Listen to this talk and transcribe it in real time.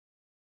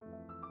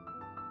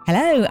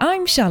Hello,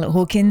 I'm Charlotte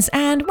Hawkins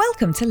and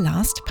welcome to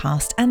Last,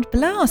 Past and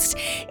Blast.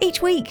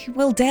 Each week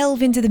we'll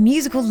delve into the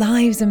musical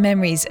lives and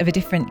memories of a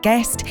different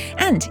guest,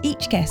 and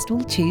each guest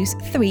will choose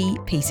 3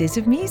 pieces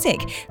of music.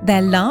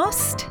 Their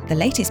last, the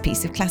latest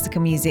piece of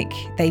classical music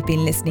they've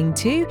been listening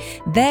to,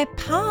 their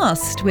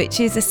past, which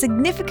is a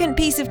significant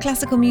piece of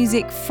classical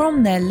music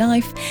from their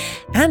life,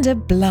 and a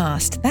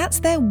blast.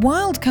 That's their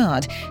wild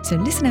card, so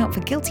listen out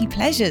for guilty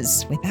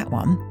pleasures with that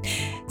one.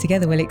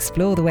 Together we'll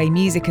explore the way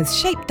music has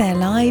shaped their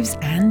lives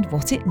and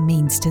what it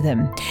means to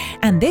them.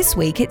 And this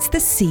week it's the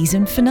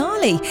season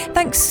finale.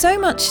 Thanks so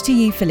much to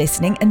you for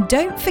listening, and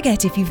don't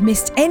forget, if you've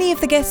missed any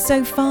of the guests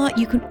so far,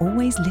 you can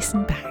always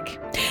listen back.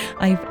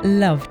 I've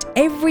loved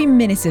every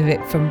minute of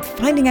it, from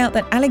finding out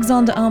that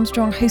Alexander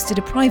Armstrong hosted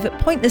a private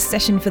pointless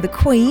session for the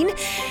Queen,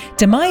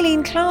 to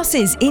Mylene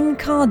Klass's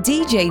in-car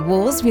DJ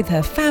wars with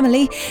her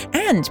family,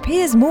 and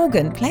Piers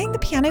Morgan playing the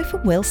piano for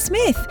Will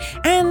Smith,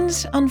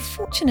 and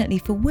unfortunately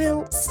for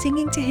Will,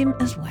 singing to him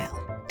as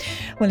well.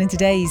 Well, in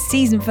today's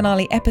season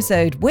finale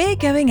episode, we're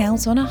going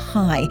out on a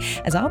high,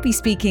 as I'll be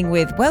speaking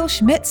with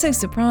Welsh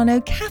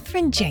mezzo-soprano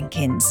Katherine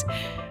Jenkins.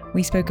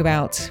 We spoke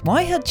about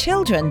why her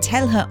children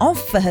tell her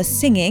off for her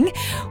singing,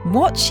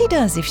 what she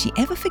does if she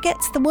ever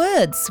forgets the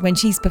words when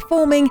she's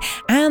performing,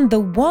 and the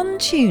one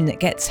tune that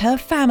gets her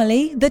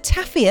family, the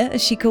Tafia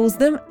as she calls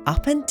them,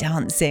 up and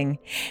dancing.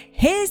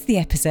 Here's the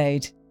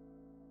episode.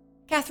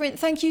 Katherine,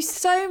 thank you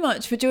so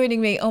much for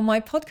joining me on my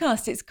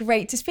podcast. It's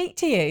great to speak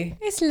to you.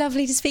 It's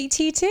lovely to speak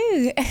to you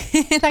too.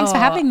 Thanks for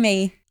having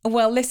me.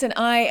 Well, listen,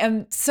 I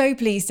am so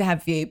pleased to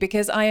have you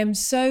because I am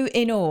so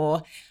in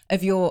awe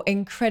of your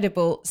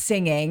incredible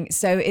singing.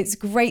 So it's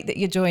great that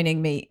you're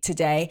joining me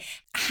today.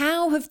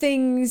 How have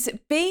things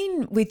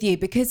been with you?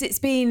 Because it's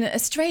been a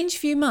strange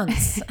few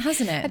months,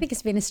 hasn't it? I think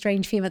it's been a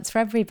strange few months for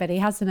everybody,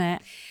 hasn't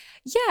it?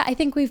 Yeah, I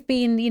think we've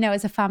been,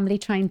 as a family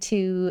trying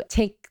to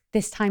take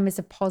this time as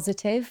a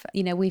positive.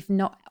 We've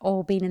not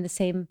all been in the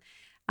same.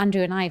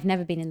 Andrew and I have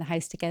never been in the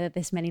house together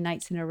this many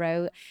nights in a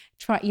row.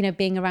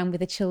 Being around with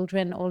the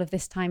children all of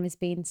this time has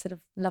been sort of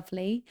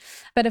lovely.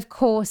 But of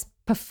course,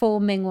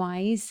 performing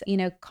wise,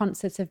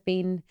 concerts have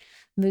been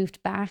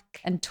moved back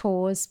and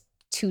tours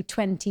to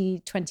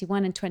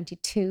 2021 and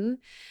 22.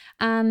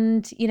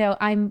 And,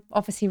 I'm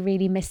obviously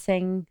really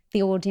missing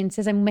the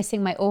audiences. I'm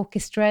missing my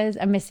orchestras.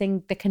 I'm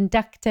missing the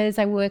conductors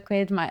I work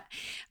with, my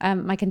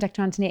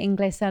conductor, Anthony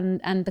Inglis,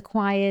 and the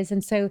choirs.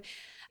 And so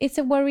it's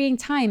a worrying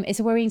time. It's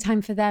a worrying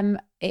time for them,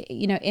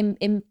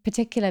 in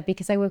particular,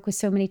 because I work with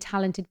so many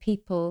talented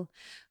people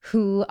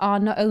who are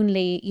not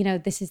only,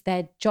 this is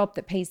their job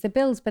that pays the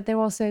bills, but they're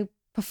also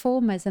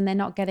performers, and they're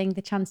not getting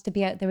the chance to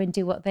be out there and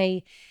do what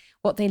they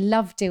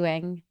love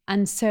doing.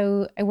 And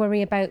so I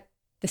worry about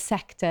the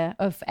sector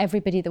of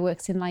everybody that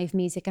works in live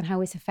music and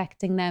how it's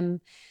affecting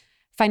them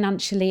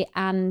financially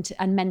and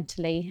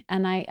mentally.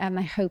 And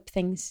I hope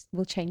things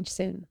will change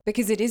soon.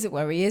 Because it is a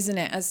worry, isn't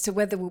it, as to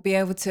whether we'll be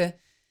able to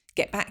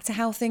get back to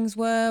how things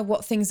were,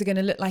 what things are going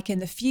to look like in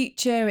the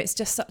future. It's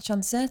just such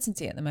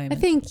uncertainty at the moment. I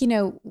think,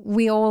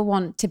 we all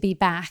want to be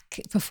back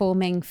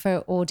performing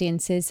for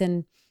audiences.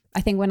 And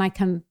I think when I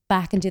come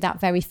back and do that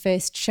very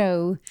first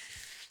show,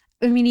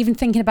 even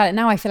thinking about it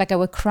now, I feel like I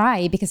would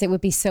cry because it would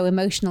be so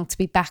emotional to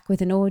be back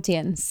with an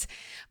audience.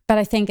 But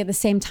I think at the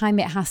same time,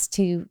 it has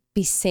to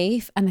be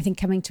safe. And I think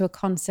coming to a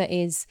concert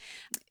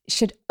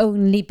should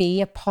only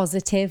be a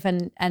positive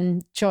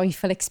and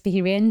joyful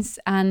experience.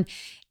 And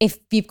if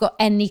you've got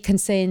any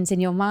concerns in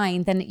your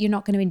mind, then you're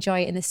not going to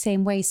enjoy it in the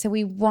same way. So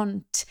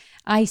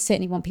I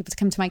certainly want people to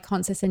come to my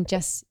concerts and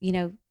just,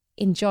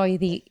 enjoy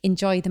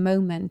the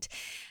moment.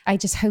 I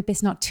just hope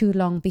it's not too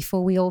long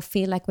before we all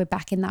feel like we're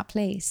back in that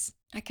place.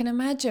 I can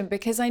imagine,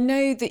 because I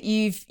know that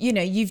you've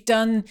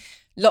done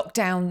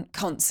lockdown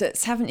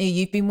concerts, haven't you?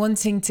 You've been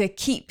wanting to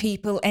keep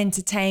people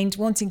entertained,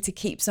 wanting to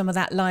keep some of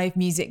that live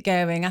music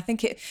going. I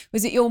think it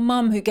your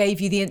mum who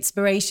gave you the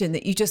inspiration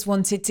that you just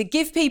wanted to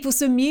give people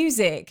some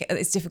music at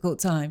this difficult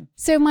time?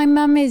 So my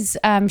mum is,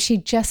 she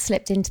just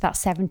slipped into that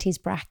 70s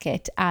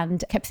bracket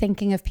and kept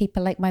thinking of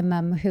people like my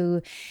mum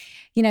who,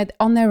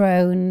 on their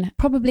own,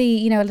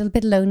 probably, a little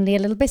bit lonely, a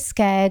little bit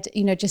scared,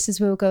 just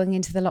as we were going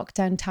into the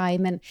lockdown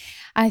time. And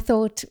I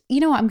thought,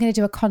 what, I'm going to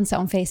do a concert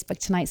on Facebook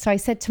tonight. So I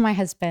said to my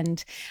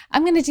husband,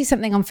 I'm going to do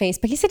something on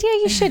Facebook. He said, yeah,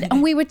 you should.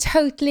 And we were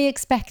totally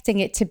expecting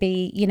it to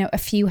be, a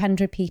few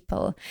hundred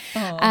people.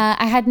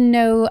 I had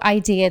no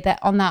idea that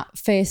on that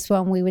first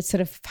one, we would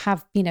sort of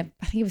have, I think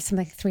it was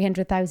something like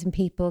 300,000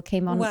 people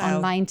came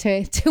online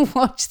to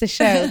watch the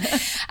show.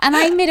 And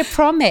I made a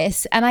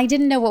promise, and I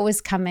didn't know what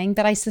was coming,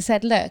 but I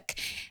said, look,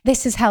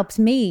 this has helped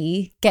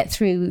me get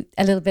through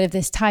a little bit of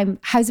this time.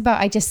 How's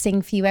about I just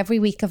sing for you every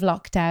week of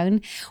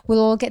lockdown? We'll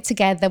all get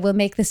together. We'll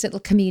make this little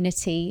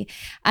community.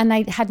 And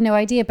I had no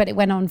idea, but it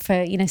went on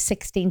for,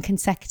 16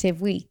 consecutive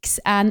weeks.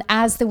 And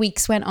as the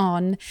weeks went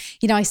on,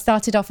 I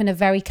started off in a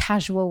very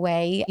casual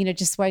way,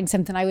 just wearing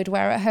something I would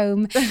wear at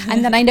home.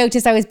 And then I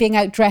noticed I was being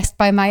outdressed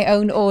by my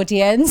own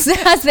audience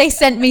as they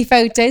sent me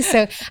photos.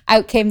 So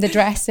out came the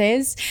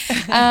dresses.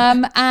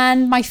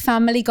 And my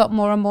family got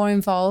more and more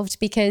involved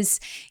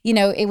because,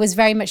 it was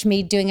very much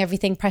me doing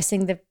everything,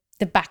 pressing the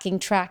backing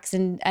tracks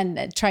and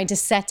trying to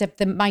set up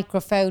the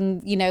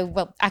microphone,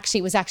 well, actually,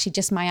 it was actually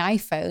just my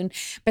iPhone,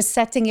 but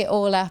setting it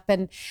all up,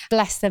 and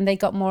bless them, they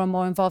got more and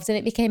more involved, and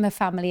it became a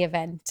family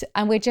event.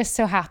 And we're just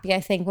so happy,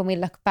 I think, when we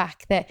look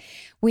back, that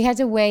we had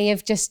a way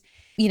of just,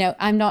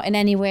 I'm not in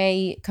any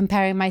way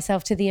comparing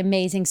myself to the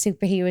amazing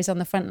superheroes on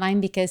the front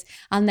line, because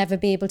I'll never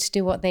be able to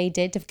do what they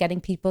did of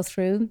getting people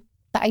through.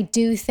 But I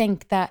do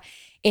think that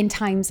in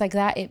times like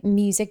that,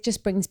 music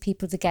just brings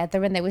people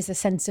together, and there was a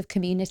sense of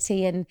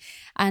community,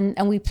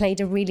 and we played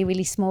a really,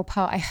 really small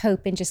part, I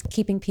hope, in just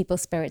keeping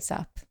people's spirits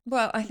up.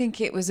 Well, I think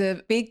it was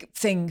a big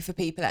thing for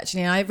people,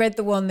 actually. And I read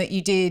the one that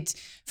you did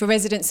for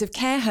residents of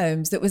care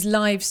homes that was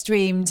live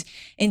streamed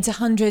into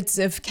hundreds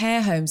of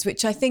care homes,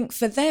 which I think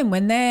for them,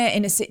 when they're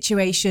in a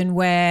situation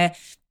where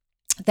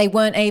they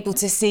weren't able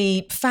to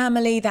see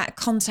family, that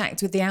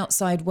contact with the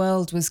outside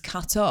world was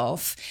cut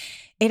off,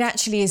 it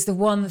actually is the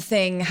one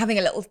thing, having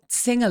a little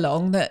sing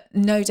along, that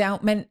no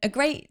doubt meant a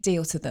great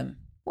deal to them.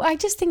 Well, I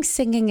just think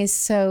singing is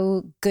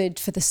so good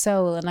for the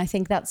soul. And I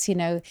think that's,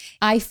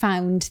 I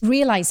found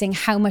realizing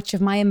how much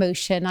of my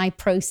emotion I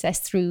process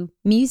through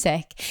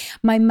music.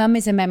 My mum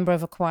is a member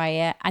of a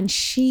choir, and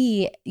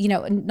she,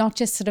 not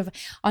just sort of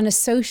on a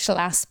social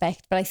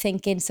aspect, but I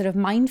think in sort of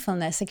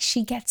mindfulness, like,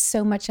 she gets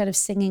so much out of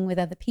singing with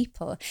other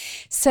people.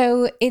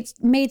 So it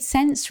made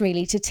sense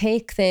really to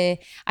take the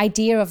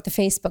idea of the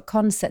Facebook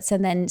concerts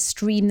and then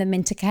stream them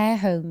into care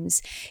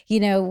homes,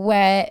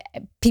 where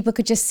people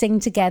could just sing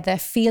together,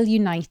 feel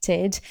united.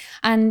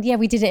 And yeah,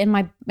 we did it in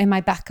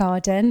my back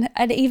garden,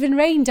 and it even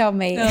rained on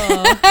me.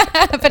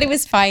 But it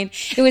was fine.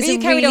 It was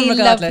really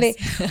lovely.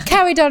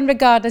 Carried on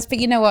regardless. But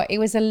you know what? It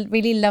was a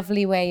really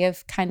lovely way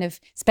of kind of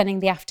spending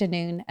the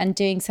afternoon and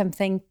doing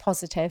something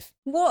positive.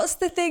 What's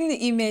the thing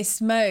that you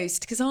miss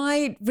most? Because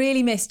I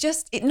really miss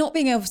just it not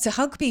being able to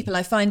hug people.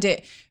 I find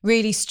it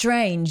really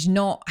strange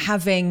not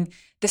having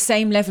the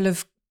same level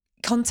of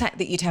contact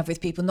that you'd have with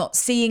people, not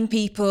seeing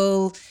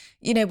people,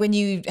 when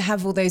you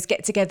have all those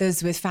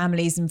get-togethers with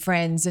families and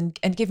friends and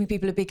giving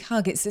people a big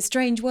hug. It's a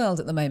strange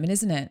world at the moment,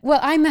 isn't it? Well,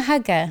 I'm a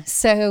hugger,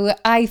 so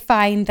I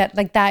find that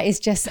that is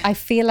just, I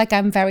feel like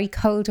I'm very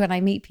cold when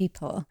I meet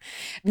people.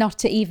 Not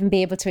to even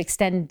be able to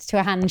extend to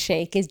a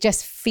handshake, it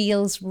just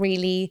feels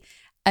really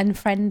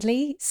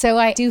unfriendly. So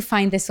I do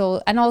find this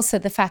all, and also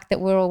the fact that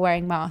we're all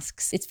wearing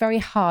masks, it's very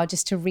hard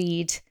just to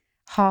read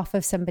half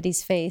of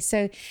somebody's face.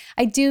 So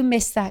I do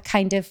miss that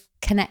kind of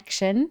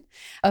connection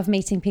of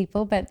meeting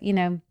people. But,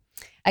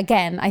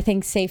 again, I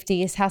think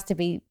safety has to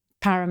be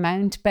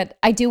paramount. But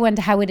I do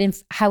wonder how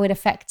it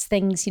affects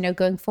things,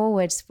 going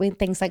forwards with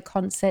things like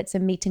concerts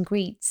and meet and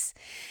greets.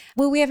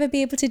 Will we ever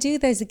be able to do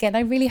those again? I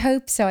really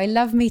hope so. I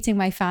love meeting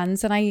my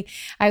fans, and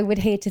I would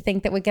hate to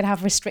think that we're going to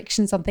have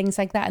restrictions on things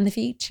like that in the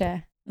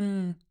future.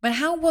 But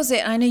how was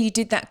it? I know you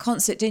did that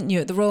concert, didn't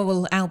you, at the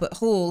Royal Albert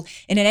Hall,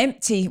 in an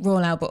empty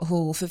Royal Albert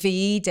Hall for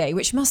VE Day,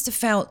 which must have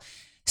felt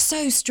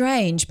so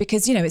strange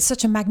because, it's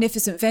such a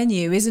magnificent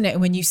venue, isn't it?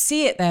 And when you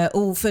see it there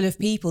all full of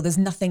people, there's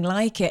nothing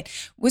like it.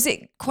 Was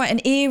it quite an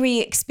eerie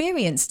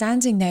experience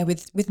standing there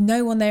with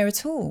no one there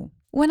at all?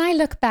 When I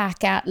look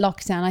back at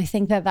lockdown, I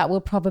think that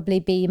will probably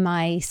be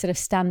my sort of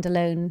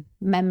standalone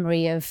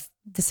memory of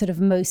the sort of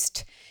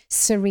most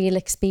surreal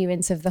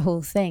experience of the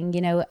whole thing.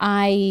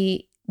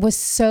 I was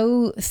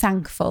so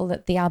thankful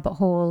that the Albert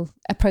Hall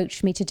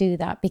approached me to do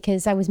that,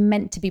 because I was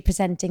meant to be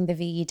presenting the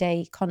VE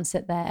Day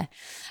concert there.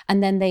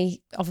 And then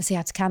they obviously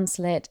had to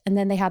cancel it. And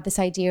then they had this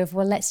idea of,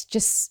 well, let's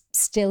just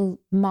still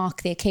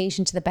mark the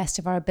occasion to the best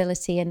of our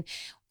ability. And,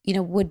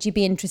 would you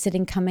be interested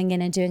in coming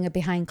in and doing a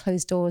behind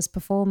closed doors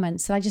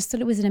performance? So I just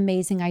thought it was an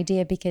amazing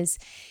idea, because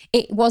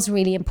it was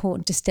really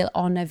important to still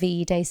honour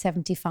VE Day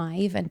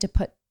 75 and to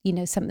put,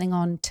 something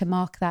on to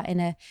mark that in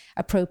a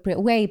appropriate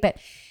way. But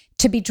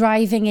to be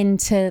driving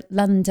into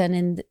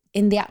London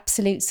in the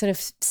absolute sort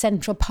of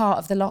central part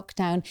of the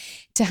lockdown,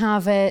 to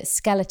have a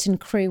skeleton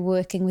crew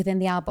working within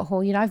the Albert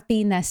Hall. I've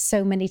been there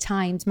so many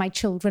times. My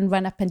children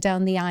run up and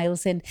down the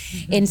aisles in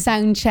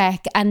sound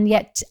check. And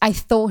yet I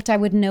thought I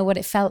would know what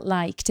it felt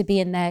like to be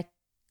in there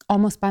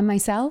almost by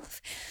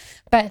myself.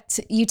 But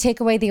you take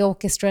away the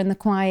orchestra and the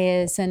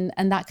choirs and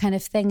that kind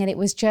of thing. And it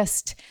was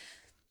just,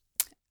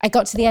 I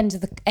got to the end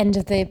of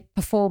the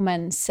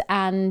performance,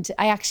 and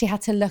I actually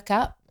had to look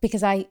up,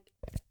 because I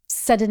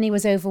suddenly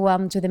was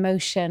overwhelmed with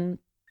emotion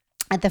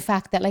at the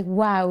fact that, like,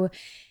 wow,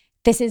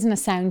 this isn't a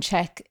sound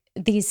check.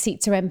 These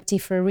seats are empty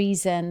for a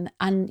reason.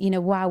 And,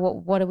 wow,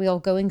 what are we all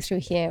going through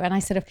here? And I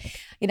sort of,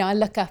 I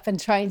look up and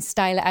try and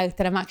style it out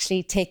that I'm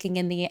actually taking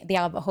in the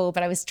Albert Hall,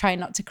 but I was trying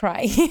not to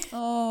cry.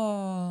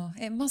 Oh,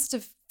 it must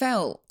have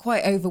felt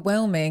quite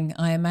overwhelming,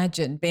 I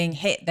imagine, being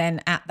hit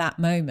then at that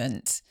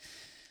moment.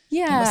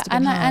 Yeah.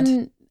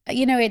 And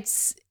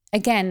it's,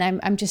 again,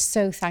 I'm just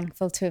so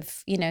thankful to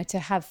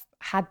have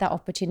had that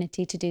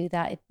opportunity to do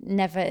that.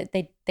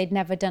 They'd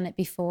never done it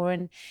before,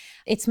 and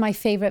it's my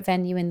favorite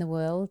venue in the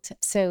world.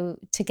 So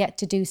to get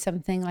to do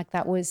something like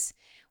that was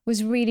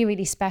really,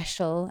 really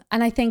special.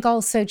 And I think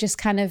also just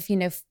kind of,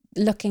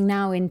 looking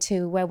now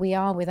into where we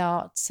are with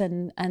arts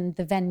and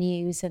the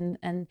venues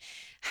and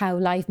how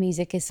live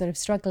music is sort of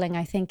struggling,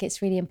 I think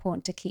it's really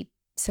important to keep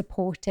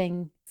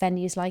supporting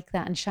venues like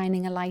that and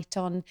shining a light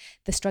on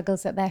the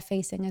struggles that they're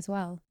facing as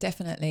well.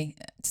 Definitely,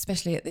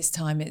 especially at this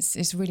time.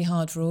 It's really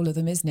hard for all of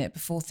them, isn't it,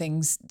 before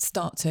things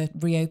start to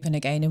reopen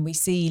again and we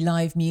see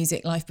live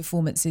music, live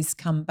performances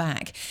come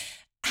back.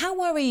 How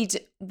worried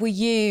were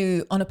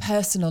you on a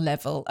personal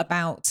level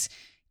about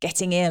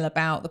getting ill,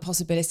 about the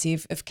possibility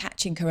of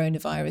catching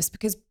coronavirus?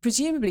 Because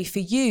presumably for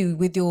you,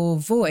 with your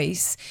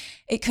voice,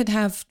 it could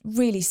have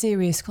really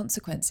serious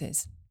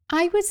consequences.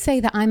 I would say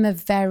that I'm a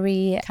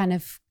very kind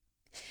of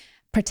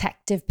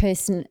protective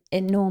person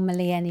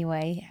normally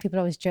anyway. People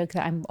always joke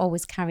that I'm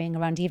always carrying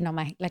around, even on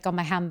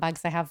my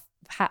handbags,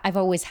 I've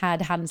always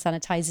had hand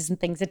sanitizers and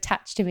things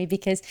attached to me,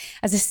 because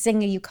as a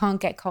singer you can't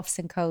get coughs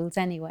and colds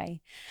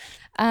anyway.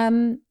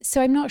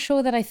 So I'm not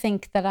sure that I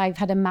think that I've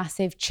had a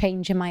massive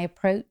change in my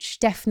approach.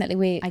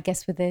 Definitely I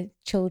guess with the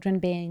children,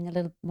 being a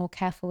little more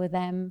careful with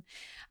them.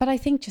 But I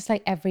think just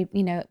like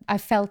I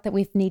felt that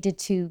we've needed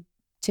to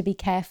be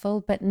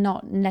careful, but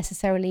not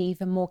necessarily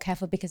even more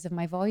careful because of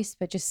my voice,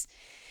 but just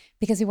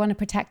because we want to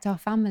protect our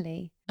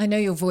family. I know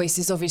your voice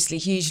is obviously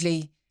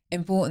hugely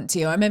important to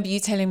you. I remember you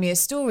telling me a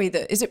story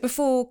that, is it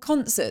before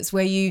concerts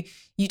where you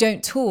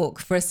don't talk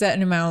for a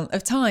certain amount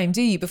of time,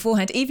 do you,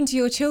 beforehand, even to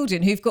your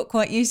children who've got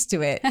quite used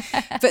to it?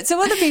 But to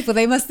other people,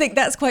 they must think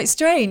that's quite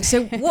strange.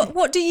 So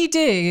what do you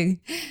do?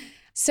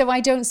 So I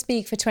don't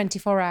speak for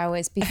 24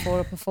 hours before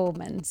a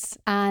performance.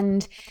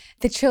 And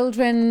the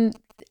children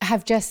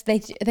have just, they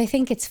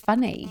think it's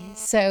funny.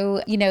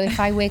 So, if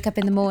I wake up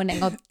in the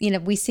morning or,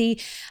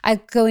 I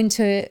go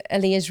into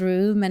Aaliyah's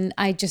room and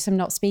I just am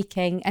not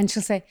speaking and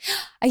she'll say,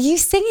 "Are you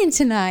singing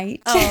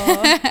tonight?"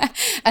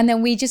 And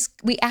then we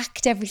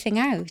act everything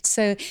out.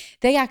 So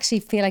they actually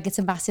feel like it's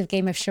a massive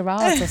game of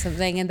charades or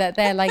something, and that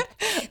they're like,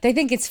 they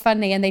think it's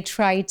funny and they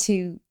try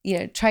to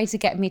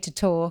get me to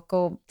talk,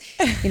 or,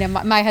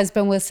 my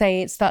husband will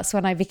say that's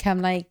when I become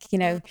like,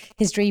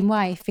 his dream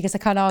wife, because I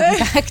can't argue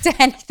back to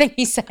anything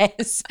he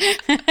says.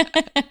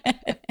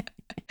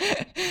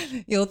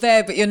 You're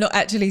there, but you're not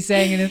actually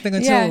saying anything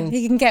at all. Yeah,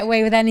 he can get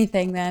away with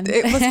anything then.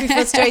 It must be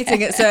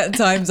frustrating at certain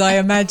times, I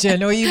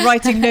imagine. Or are you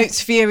writing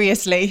notes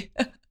furiously?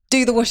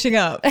 Do the washing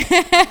up.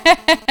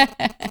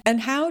 And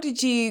how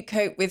did you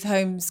cope with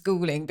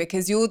homeschooling?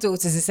 Because your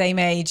daughter's the same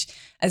age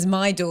as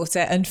my daughter,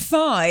 and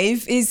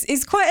 5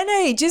 is quite an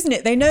age, isn't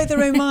it? They know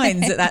their own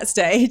minds at that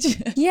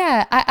stage.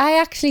 Yeah, I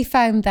actually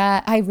found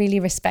that I really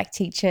respect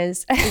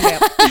teachers. Yeah.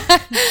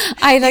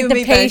 I like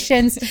the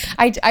patience.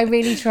 I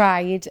really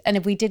tried,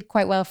 and we did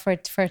quite well for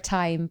a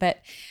time. But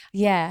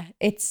yeah,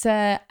 it's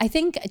I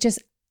think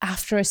just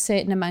after a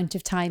certain amount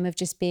of time of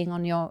just being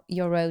on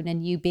your own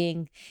and you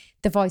being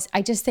the voice,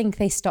 I just think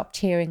they stopped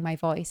hearing my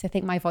voice. I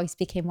think my voice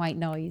became white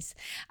noise.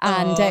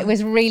 And it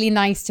was really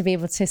nice to be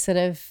able to sort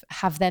of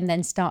have them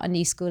then start a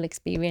new school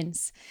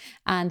experience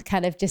and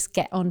kind of just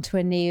get onto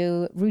a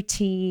new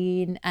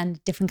routine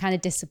and different kind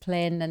of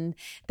discipline. And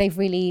they've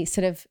really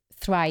sort of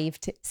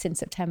thrived since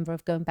September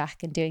of going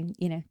back and doing,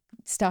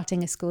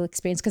 starting a school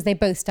experience, because they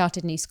both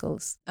started new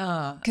schools.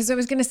 Because I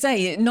was going to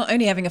say, not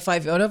only having a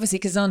 5-year-old, obviously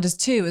Casandra's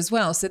 2 as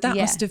well. So that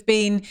must have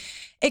been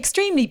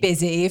extremely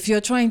busy if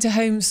you're trying to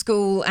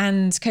homeschool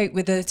and cope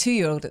with a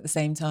 2-year-old at the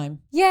same time.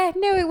 Yeah,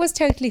 no, it was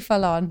totally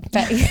full on.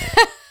 But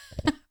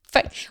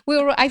but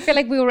I feel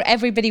like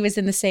everybody was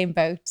in the same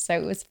boat, so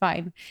it was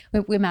fine.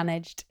 We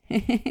managed.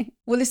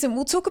 Well, listen,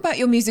 we'll talk about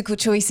your musical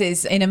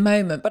choices in a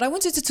moment, but I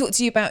wanted to talk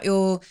to you about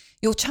your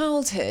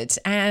childhood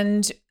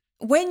and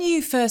when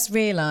you first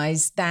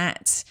realised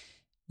that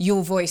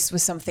your voice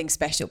was something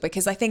special,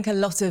 because I think a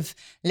lot of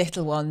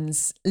little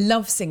ones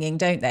love singing,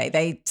 don't they?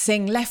 They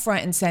sing left,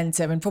 right and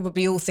centre and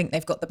probably all think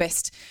they've got the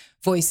best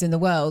voice in the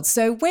world.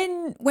 So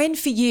when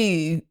for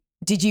you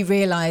did you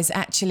realise,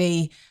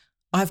 actually,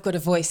 I've got a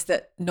voice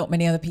that not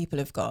many other people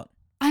have got?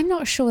 I'm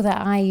not sure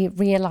that I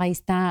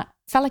realised that.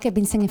 I felt like I'd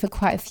been singing for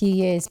quite a few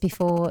years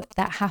before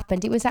that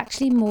happened. It was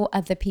actually more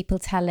other people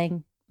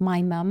telling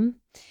my mum.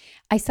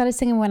 I started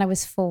singing when I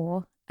was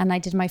 4 and I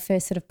did my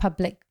first sort of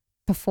public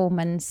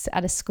performance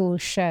at a school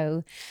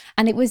show.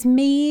 And it was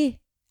me,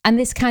 and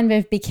this kind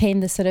of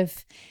became the sort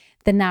of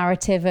the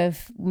narrative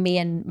of me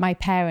and my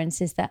parents,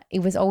 is that it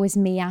was always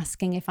me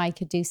asking if I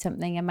could do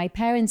something, and my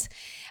parents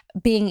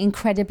being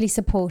incredibly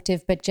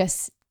supportive, but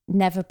just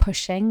never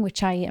pushing,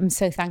 which I am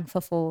so thankful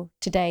for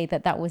today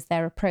that was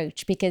their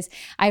approach. Because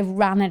I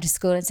ran out of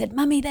school and said,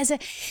 "Mummy, there's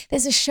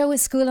a show at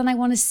school and I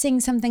want to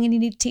sing something and you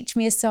need to teach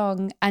me a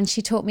song." And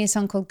she taught me a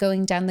song called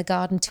 "Going Down the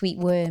Garden to Eat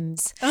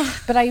Worms."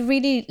 But I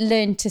really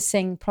learned to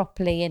sing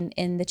properly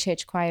in the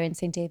church choir in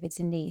St. David's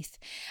in Neath.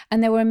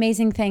 And there were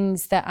amazing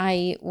things that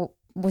I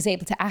was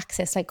able to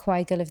access, like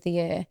Choir Girl of the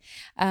Year,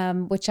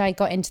 which I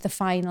got into the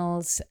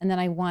finals and then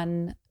I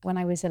won when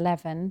I was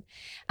 11.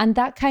 And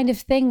that kind of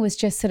thing was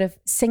just sort of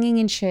singing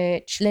in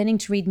church, learning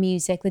to read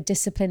music, the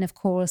discipline of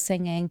choral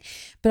singing,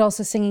 but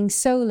also singing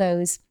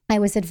solos. I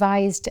was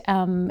advised,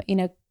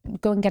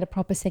 go and get a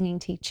proper singing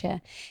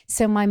teacher.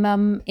 So my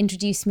mum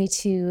introduced me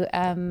to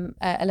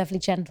a lovely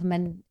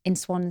gentleman in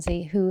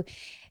Swansea who,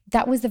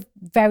 that was the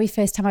very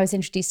first time I was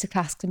introduced to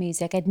classical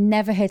music. I'd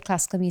never heard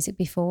classical music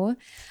before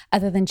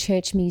other than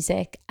church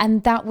music.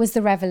 And that was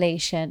the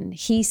revelation.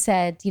 He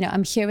said, you know,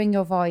 I'm hearing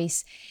your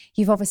voice.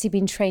 You've obviously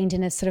been trained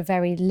in a sort of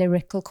very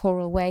lyrical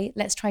choral way.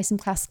 Let's try some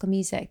classical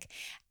music.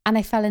 And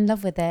I fell in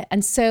love with it.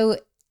 And so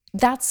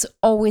that's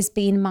always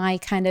been my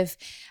kind of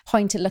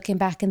point at looking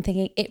back and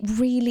thinking it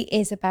really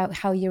is about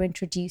how you're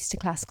introduced to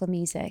classical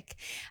music.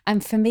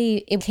 And for me,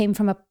 it came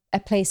from a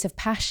place of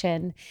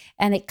passion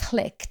and it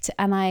clicked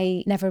and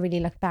I never really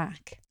looked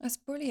back. That's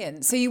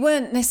brilliant. So you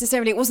weren't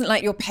necessarily, it wasn't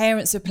like your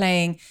parents were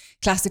playing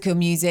classical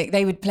music.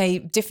 They would play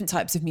different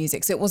types of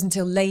music. So it wasn't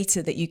until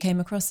later that you came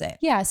across it.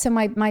 Yeah. So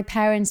my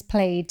parents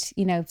played,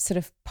 you know, sort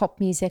of pop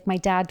music. My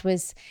dad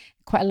was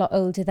quite a lot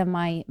older than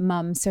my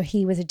mum. So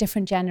he was a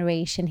different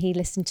generation. He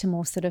listened to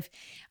more sort of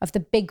the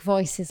big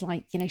voices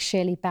like, you know,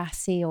 Shirley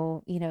Bassey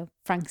or, you know,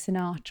 Frank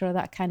Sinatra or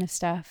that kind of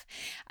stuff.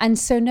 And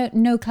so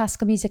no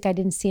classical music. I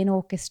didn't see an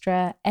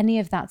orchestra, any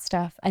of that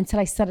stuff until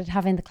I started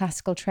having the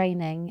classical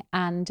training.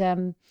 And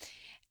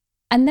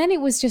then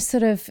it was just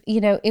sort of,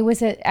 you know,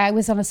 I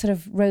was on a sort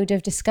of road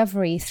of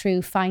discovery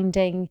through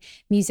finding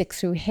music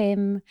through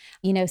him,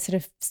 you know, sort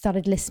of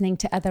started listening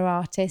to other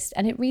artists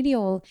and it really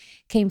all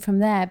came from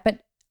there. But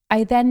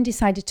I then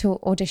decided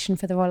to audition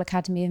for the Royal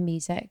Academy of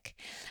Music.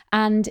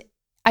 And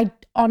I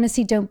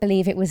honestly don't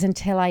believe it was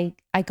until I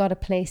got a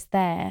place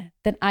there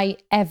that I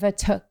ever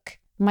took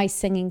my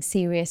singing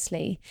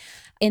seriously,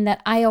 in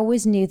that I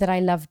always knew that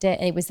I loved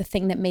it. It was the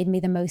thing that made me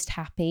the most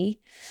happy.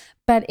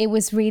 But it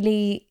was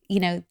really, you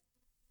know,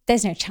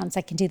 there's no chance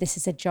I can do this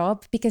as a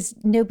job because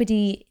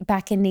nobody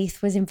back in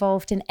Neath was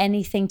involved in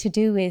anything to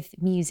do with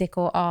music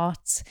or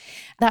arts.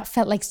 That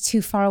felt like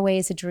too far away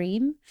as a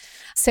dream.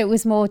 So it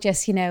was more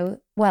just, you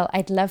know, well,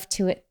 I'd love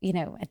to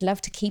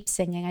keep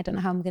singing. I don't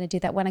know how I'm going to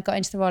do that. When I got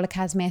into the Royal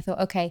Academy, I thought,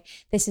 okay,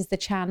 this is the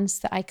chance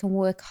that I can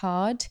work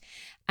hard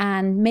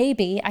and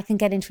maybe I can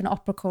get into an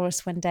opera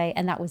chorus one day.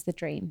 And that was the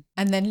dream.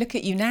 And then look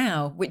at you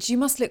now, which you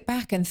must look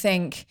back and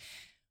think,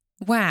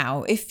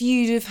 wow, if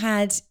you'd have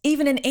had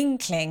even an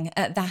inkling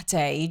at that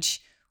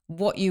age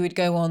what you would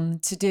go on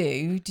to do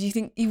you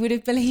think you would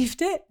have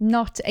believed it?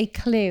 Not a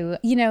clue.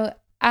 You know,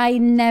 I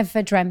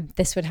never dreamt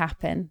this would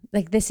happen.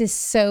 Like, this has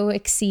so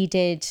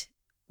exceeded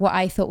what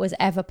I thought was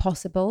ever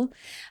possible.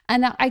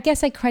 And I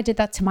guess I credit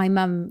that to my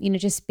mum, you know,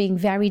 just being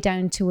very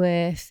down to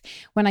earth.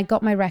 When I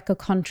got my record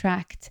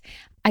contract,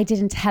 I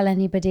didn't tell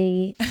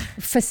anybody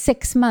for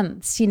 6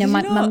 months. You know,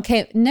 mum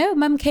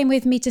came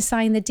with me to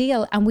sign the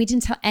deal and we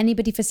didn't tell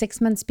anybody for 6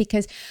 months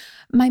because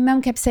my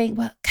mum kept saying,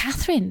 well,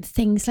 Catherine,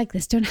 things like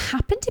this don't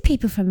happen to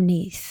people from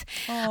Neath.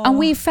 Aww. And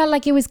we felt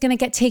like it was going to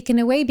get taken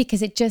away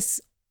because it just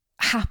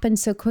happened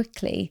so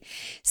quickly.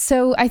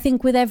 So I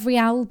think with every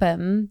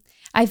album,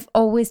 I've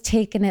always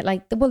taken it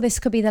like, well, this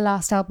could be the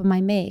last album I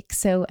make.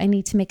 So I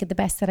need to make it the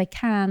best that I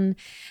can.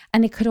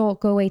 And it could all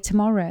go away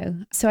tomorrow.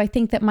 So I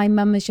think that my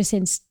mum has just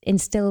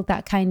instilled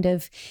that kind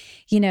of,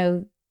 you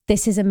know,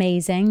 this is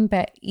amazing,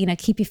 but, you know,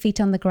 keep your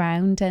feet on the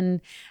ground. And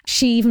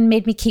she even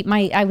made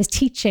me I was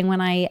teaching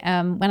when I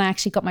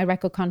actually got my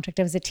record contract.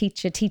 I was a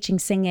teacher teaching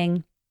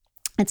singing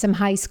at some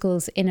high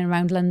schools in and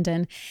around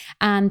London.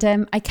 And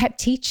I kept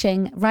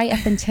teaching right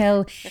up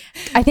until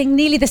I think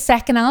nearly the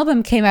second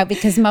album came out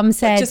because mum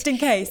said... Just in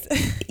case.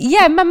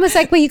 Yeah, mum was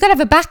like, well, you've got to have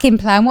a backing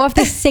plan. What if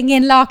this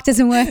singing lark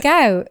doesn't work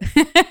out?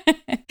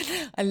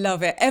 I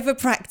love it. Ever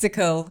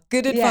practical.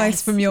 Good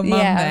advice from your mum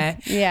there.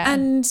 Yeah.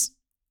 And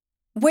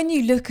when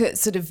you look at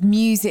sort of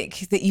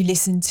music that you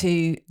listen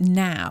to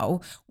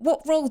now,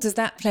 what role does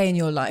that play in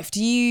your life?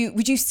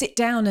 Would you sit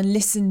down and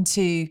listen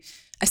to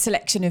a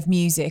selection of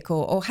music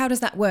or how does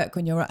that work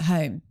when you're at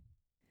home?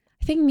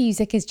 I think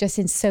music is just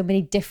in so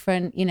many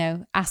different, you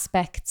know,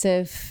 aspects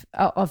of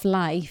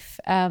life.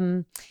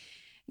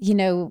 You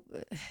know,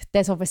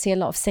 there's obviously a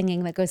lot of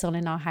singing that goes on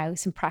in our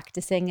house and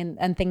practicing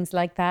and things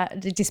like that,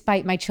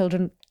 despite my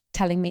children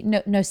telling me,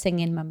 no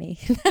singing, mummy.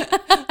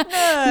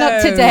 No.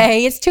 Not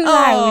today. It's too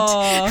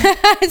loud.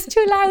 It's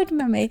too loud,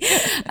 mummy.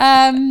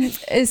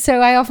 So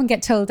I often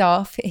get told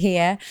off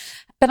here.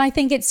 But I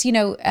think it's, you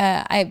know,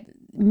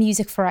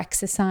 music for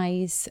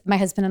exercise. My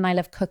husband and I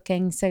love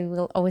cooking, so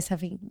we'll always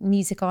have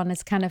music on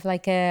as kind of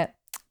like a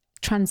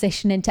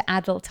transition into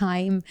adult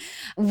time.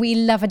 We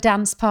love a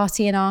dance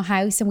party in our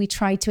house and we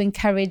try to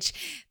encourage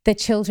the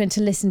children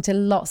to listen to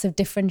lots of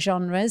different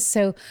genres.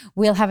 So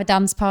we'll have a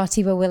dance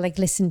party where we'll like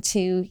listen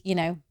to, you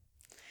know,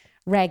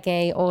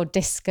 reggae or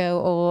disco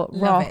or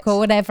rock or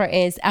whatever it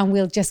is, and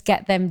we'll just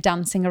get them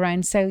dancing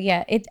around. So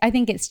yeah, I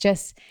think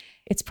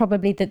it's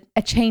probably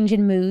a change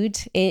in mood.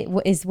 It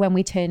is when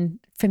we turn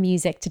for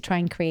music to try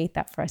and create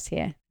that for us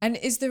here. And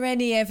is there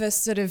any ever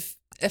sort of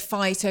a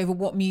fight over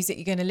what music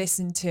you're going to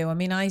listen to? I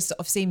mean, I sort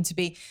of seem to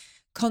be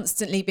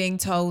constantly being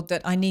told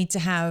that I need to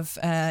have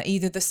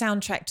either the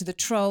soundtrack to the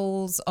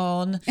Trolls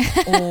on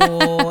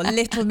or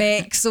Little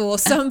Mix or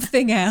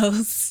something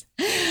else.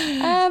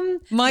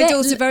 My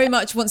daughter very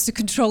much wants to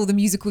control the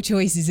musical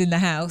choices in the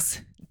house.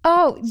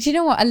 Oh, do you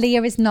know what?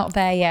 Aaliyah is not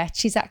there yet.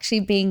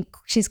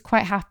 She's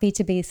quite happy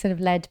to be sort of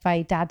led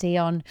by Daddy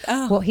on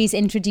what he's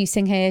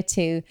introducing her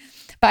to.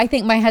 But I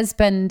think my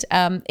husband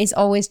is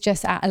always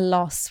just at a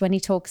loss when he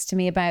talks to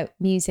me about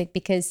music,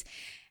 because,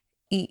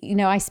 you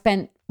know, I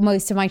spent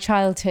most of my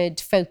childhood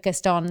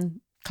focused on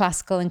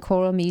classical and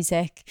choral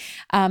music.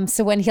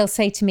 So when he'll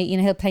say to me, you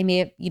know, he'll play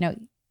me a, you know,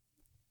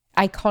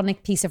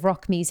 iconic piece of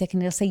rock music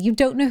and he'll say, "You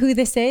don't know who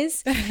this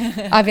is?"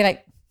 I'll be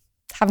like,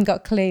 "Haven't got a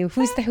clue.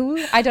 Who's the who?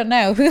 I don't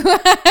know."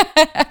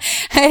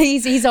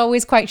 He's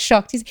always quite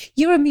shocked.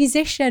 "You're a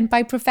musician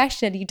by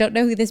profession. You don't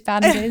know who this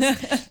band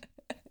is?"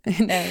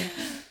 No.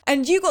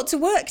 And you got to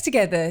work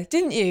together,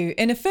 didn't you,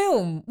 in a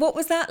film? What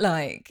was that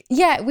like?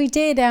 Yeah, we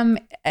did.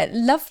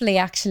 Lovely,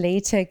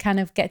 actually, to kind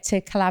of get to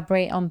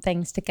collaborate on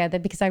things together,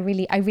 because I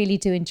really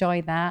do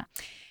enjoy that.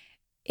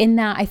 In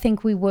that, I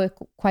think we work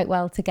quite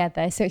well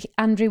together. So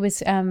Andrew was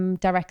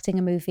directing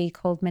a movie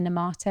called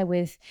Minamata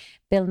with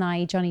Bill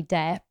Nighy, Johnny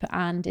Depp,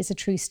 and it's a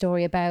true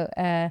story about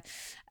a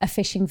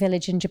fishing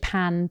village in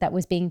Japan that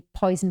was being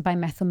poisoned by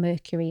methyl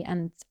mercury.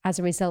 And as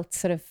a result,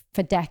 sort of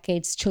for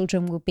decades,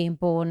 children were being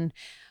born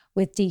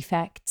with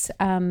defects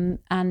and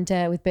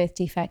with birth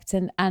defects.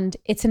 And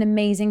it's an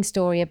amazing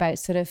story about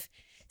sort of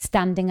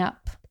standing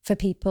up for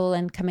people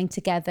and coming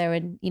together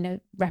and, you know,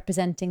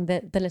 representing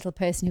the little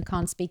person who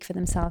can't speak for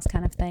themselves,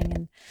 kind of thing.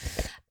 And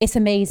it's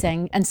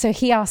amazing. And so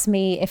he asked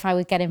me if I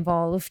would get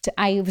involved.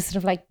 I was sort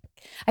of like,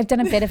 I've done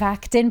a bit of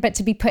acting, but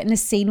to be put in a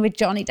scene with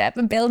Johnny Depp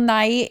and Bill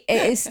Nighy,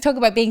 it's talk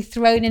about being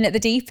thrown in at the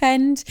deep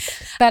end.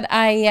 But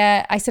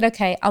I said,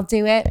 okay, I'll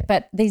do it.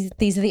 But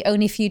these are the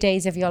only few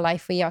days of your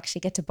life where you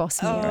actually get to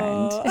boss me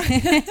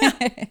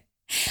around.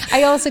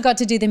 I also got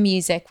to do the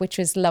music, which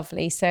was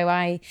lovely. So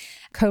I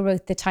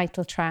co-wrote the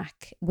title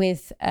track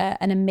with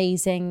an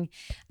amazing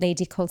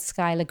lady called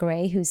Skylar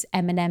Grey, who's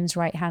Eminem's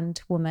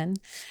right-hand woman.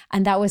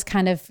 And that was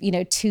kind of, you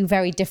know, two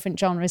very different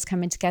genres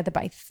coming together,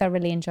 but I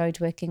thoroughly enjoyed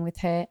working with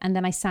her. And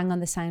then I sang on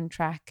the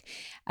soundtrack,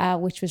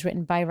 which was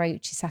written by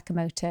Ryuichi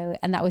Sakamoto.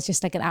 And that was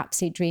just like an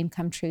absolute dream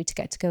come true to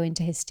get to go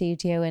into his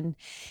studio and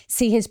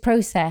see his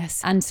process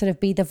and sort of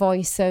be the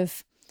voice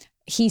of,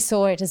 he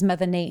saw it as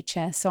Mother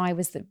Nature. So I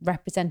was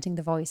representing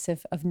the voice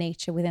of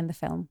nature within the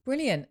film.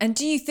 Brilliant. And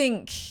do you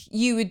think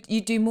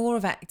you'd do more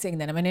of acting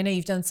then? I mean, I know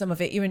you've done some of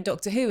it. You're in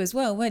Doctor Who as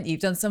well, weren't you? You've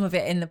done some of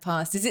it in the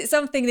past. Is it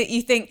something that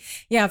you think,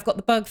 yeah, I've got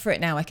the bug for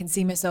it now, I can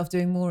see myself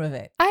doing more of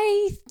it?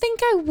 I think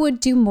I would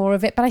do more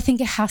of it, but I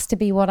think it has to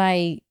be what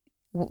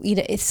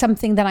it's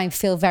something that I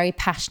feel very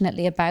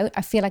passionately about.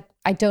 I feel like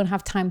I don't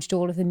have time to do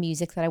all of the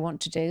music that I want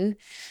to do.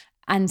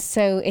 And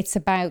so it's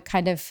about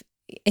kind of,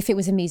 if it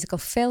was a musical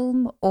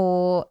film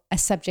or a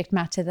subject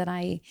matter that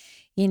I,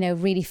 you know,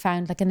 really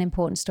found like an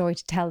important story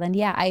to tell, then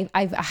yeah,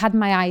 I've had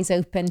my eyes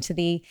open to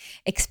the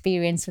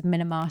experience with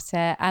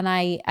Minamata, and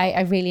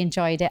I really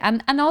enjoyed it.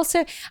 And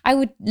also I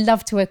would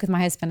love to work with my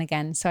husband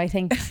again. So I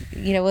think,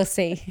 you know, we'll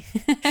see.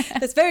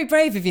 That's very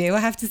brave of you, I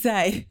have to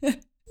say.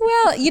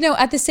 Well, you know,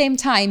 at the same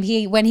time,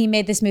 when he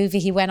made this movie,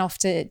 he went off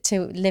to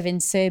live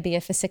in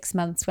Serbia for 6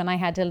 months when I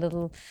had a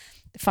little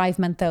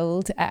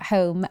 5-month-old at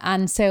home.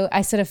 And so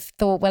I sort of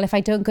thought, well, if I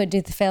don't go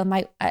do the film,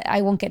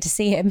 I won't get to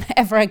see him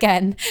ever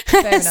again.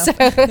 Fair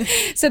enough.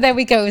 So there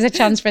we go. It was a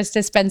chance for us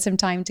to spend some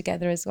time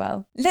together as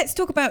well. Let's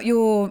talk about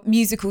your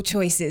musical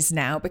choices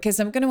now,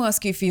 because I'm going to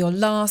ask you for your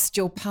last,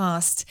 your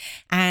past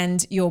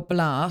and your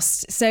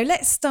blast. So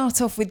let's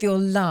start off with your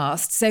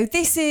last. So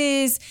this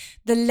is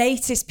the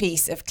latest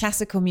piece of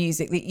classical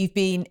music that you've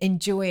been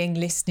enjoying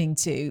listening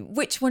to.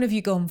 Which one have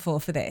you gone for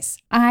this?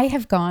 I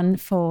have gone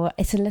for,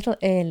 it's a little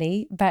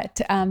early, but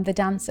the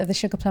Dance of the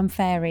Sugar Plum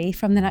Fairy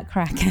from the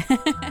Nutcracker.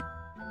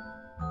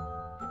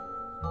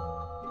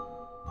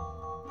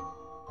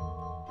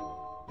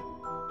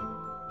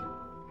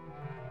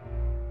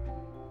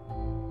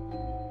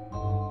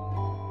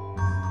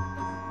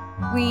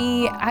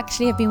 We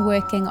actually have been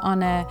working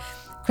on a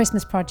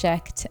Christmas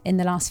project in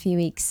the last few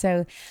weeks.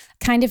 So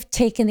kind of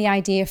taking the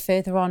idea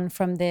further on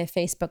from the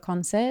Facebook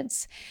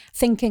concerts,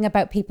 thinking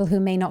about people who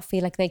may not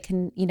feel like they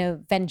can, you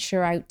know,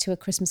 venture out to a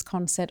Christmas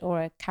concert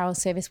or a carol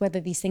service,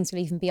 whether these things will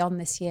even be on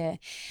this year.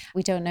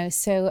 We don't know.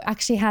 So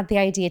actually had the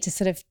idea to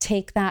sort of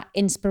take that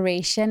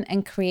inspiration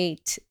and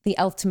create the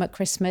ultimate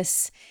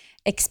Christmas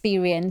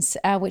experience,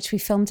 which we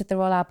filmed at the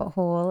Royal Albert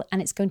Hall,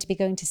 and it's going to be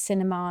going to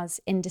cinemas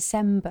in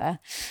December.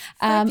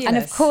 And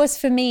of course,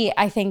 for me,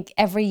 I think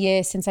every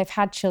year since I've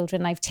had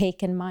children, I've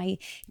taken my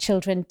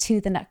children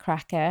to the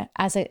Nutcracker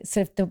as a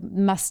sort of the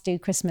must-do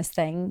Christmas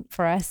thing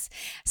for us.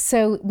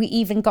 So we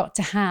even got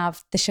to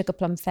have the Sugar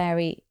Plum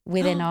Fairy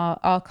within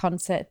our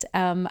concert.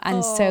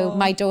 So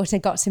my daughter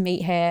got to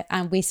meet her,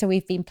 and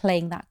we've been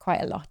playing that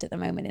quite a lot at the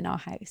moment in our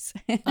house.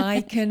 I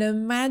can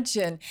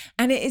imagine.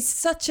 And it is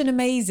such an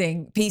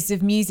amazing piece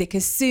of music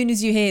as soon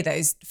as you hear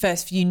those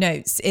first few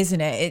notes,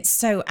 isn't it? It's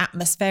so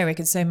atmospheric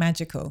and so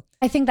magical.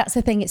 I think that's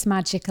the thing, it's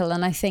magical.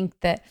 And I think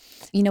that,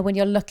 you know, when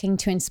you're looking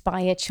to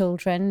inspire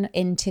children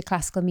into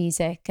classical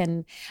music,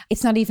 and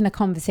it's not even a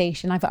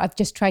conversation, I've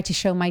just tried to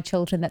show my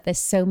children that there's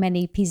so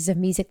many pieces of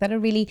music that are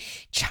really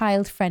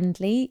child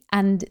friendly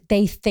and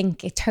they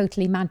think it's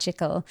totally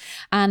magical.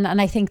 And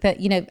I think that,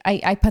 you know,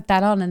 I put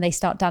that on and they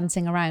start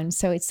dancing around.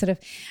 So it's sort of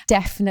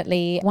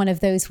definitely one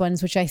of those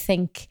ones which I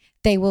think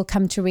they will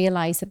come to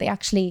realize that they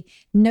actually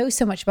know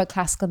so much about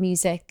classical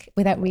music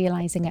without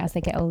realizing it as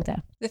they get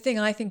older. The thing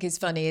I think is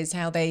funny is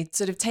how they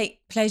sort of take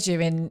pleasure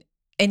in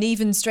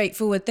even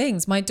straightforward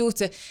things. My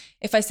daughter,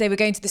 if I say we're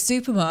going to the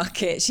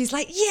supermarket, she's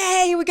like,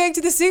 yay, we're going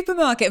to the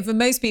supermarket. And for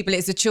most people,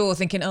 it's a chore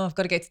thinking, oh, I've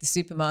got to go to the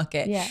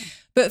supermarket. Yeah.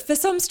 But for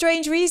some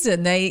strange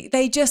reason,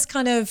 they just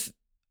kind of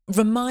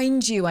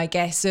remind you, I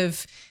guess,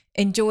 of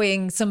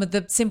enjoying some of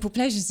the simple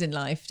pleasures in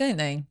life, don't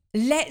they?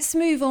 Let's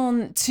move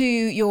on to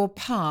your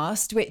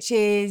past, which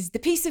is the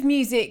piece of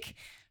music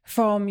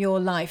from your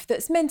life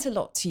that's meant a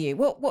lot to you.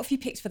 What have you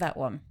picked for that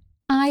one?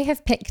 I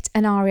have picked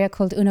an aria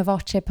called Una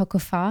voce poco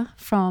fa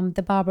from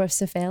The Barber of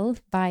Seville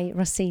by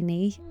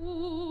Rossini.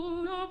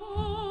 Una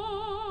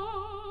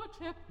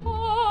voce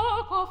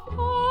poco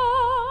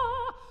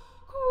fa,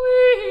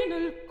 qui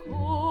nel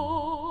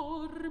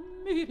cor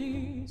mi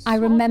risuona. I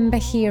remember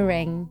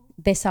hearing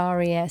this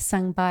aria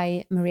sung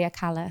by Maria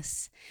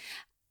Callas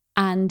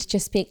and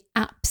just being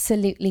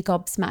absolutely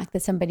gobsmacked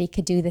that somebody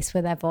could do this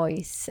with their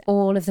voice.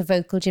 All of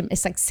the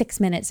it's like 6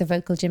 minutes of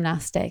vocal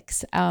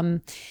gymnastics.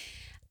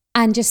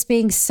 And just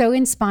being so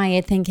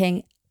inspired,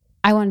 thinking,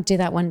 I want to do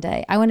that one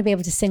day. I want to be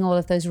able to sing all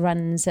of those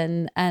runs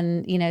and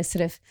you know,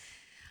 sort of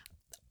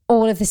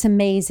all of this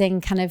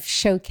amazing kind of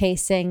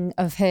showcasing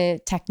of her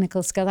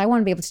technical skills. I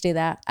want to be able to do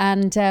that.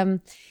 And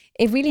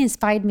it really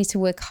inspired me to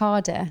work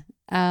harder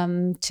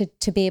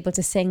to be able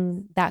to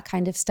sing that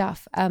kind of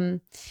stuff.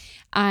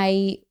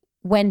 I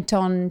went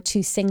on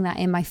to sing that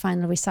in my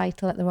final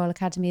recital at the Royal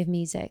Academy of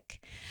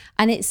Music.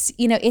 And it's,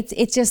 you know,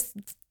 it's just,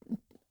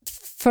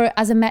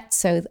 as a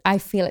mezzo, I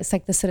feel it's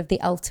like the sort of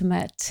the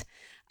ultimate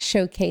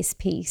showcase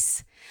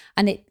piece.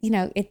 And it, you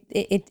know,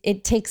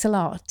 it takes a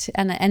lot,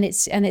 and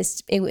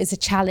it was a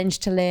challenge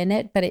to learn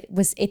it, but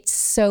it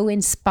so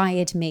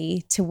inspired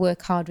me to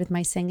work hard with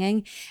my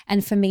singing.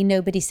 And for me,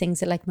 nobody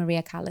sings it like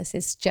Maria Callas.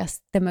 It's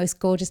just the most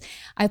gorgeous.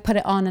 I put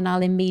it on and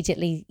I'll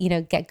immediately, you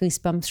know, get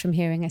goosebumps from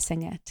hearing her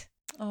sing it.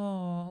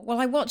 Oh, well,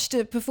 I watched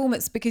a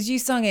performance because you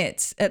sung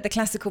it at the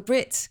Classical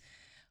Brit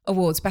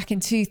Awards back in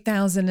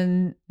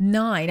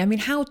 2009. I mean,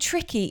 how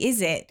tricky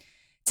is it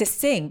to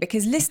sing?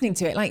 Because listening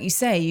to it, like you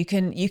say, you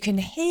can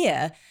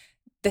hear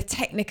the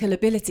technical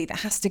ability that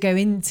has to go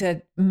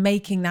into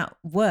making that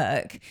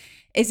work.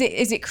 Is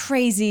it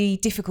crazy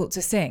difficult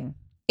to sing?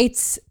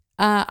 It's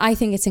I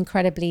think it's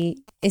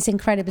incredibly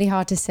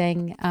hard to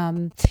sing.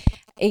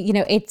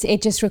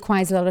 It just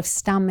requires a lot of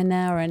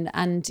stamina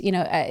and you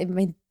know, I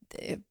mean,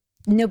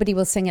 nobody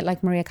will sing it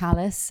like Maria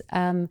Callas,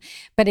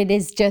 but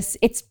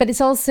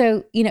it's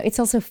also, you know, it's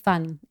also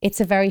fun.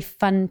 It's a very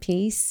fun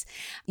piece.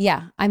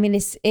 Yeah, I mean,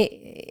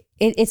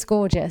 it's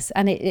gorgeous,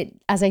 and it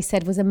as I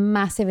said, was a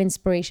massive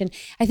inspiration.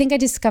 I think I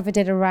discovered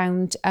it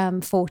around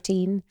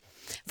 14,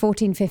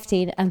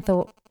 15, and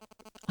thought,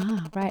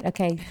 right,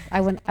 okay,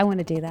 I want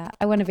to do that.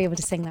 I want to be able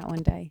to sing that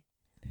one day.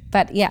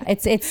 But yeah,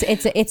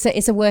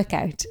 it's a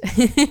workout.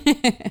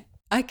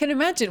 I can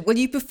imagine. Well,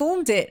 you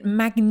performed it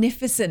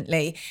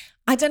magnificently.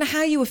 I don't know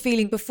how you were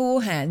feeling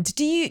beforehand.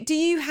 Do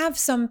you have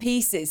some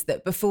pieces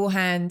that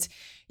beforehand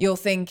you're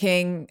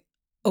thinking,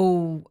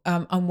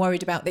 I'm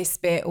worried about this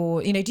bit,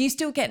 or, you know, do you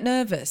still get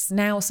nervous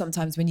now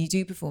sometimes when you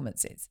do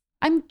performances?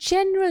 I'm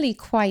generally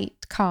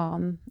quite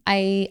calm.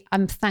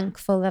 I'm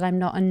thankful that I'm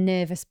not a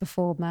nervous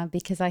performer,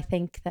 because I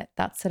think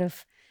that sort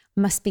of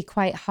must be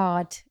quite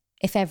hard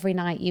if every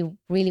night you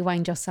really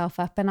wind yourself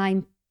up. And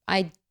I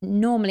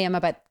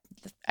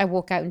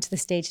walk out into the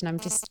stage and I'm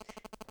just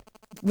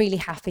really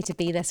happy to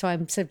be there. So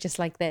I'm sort of just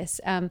like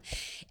this.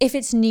 If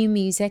it's new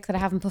music that I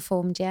haven't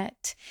performed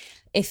yet,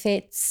 if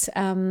it's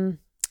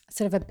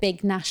sort of a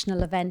big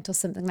national event or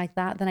something like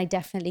that, then I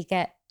definitely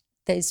get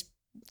those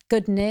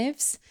good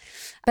nerves.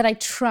 But I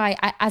try,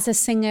 as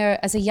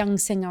a young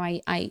singer,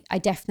 I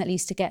definitely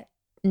used to get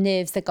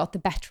nerves that got the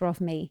better of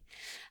me.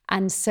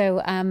 And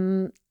so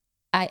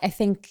I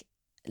think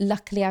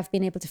luckily I've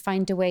been able to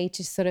find a way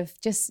to sort of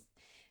just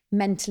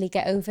mentally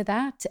get over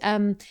that.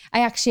 I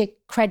actually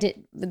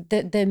credit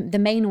the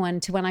main one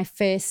to when I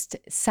first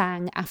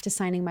sang after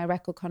signing my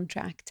record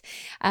contract.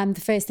 The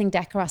first thing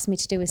Decca asked me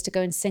to do was to go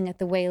and sing at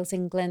the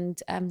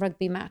Wales-England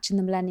rugby match in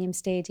the Millennium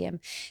Stadium.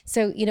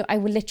 So, you know, I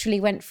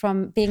literally went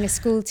from being a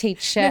school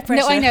teacher,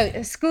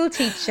 a school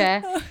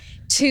teacher,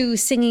 to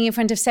singing in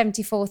front of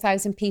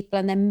 74,000 people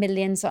and then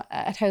millions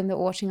at home that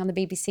were watching on the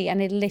BBC.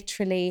 And it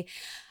literally,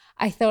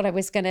 I thought I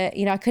was going to,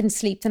 you know, I couldn't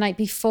sleep the night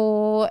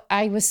before.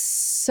 I was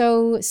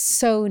so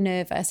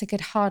nervous. I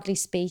could hardly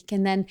speak.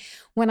 And then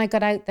when I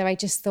got out there, I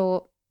just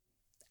thought,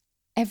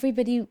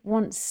 everybody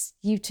wants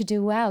you to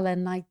do well.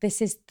 And like,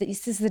 this is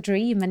the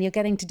dream and you're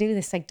getting to do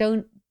this. Like,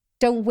 don't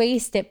don't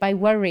waste it by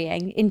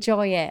worrying,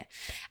 enjoy it.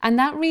 And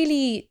that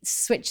really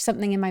switched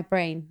something in my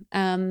brain.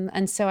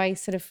 And so I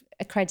sort of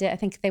accredit, I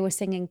think they were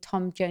singing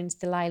Tom Jones'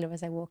 Delilah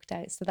as I walked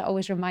out. So that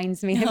always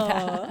reminds me of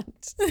that.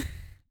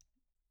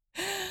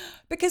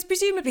 Because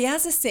presumably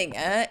as a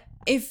singer,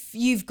 if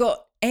you've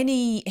got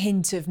any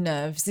hint of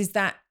nerves,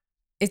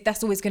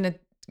 that's always going to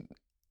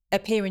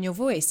appear in your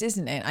voice,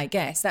 isn't it? I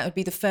guess that would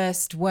be the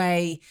first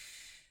way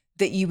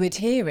that you would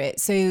hear it.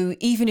 So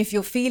even if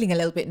you're feeling a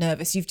little bit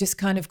nervous, you've just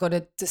kind of got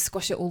to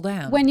squash it all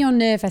down. When you're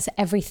nervous,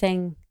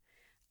 everything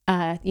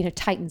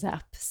tightens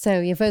up. So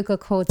your vocal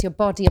cords, your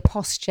body, your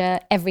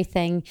posture,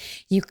 everything.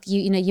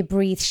 You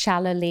breathe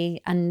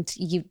shallowly, and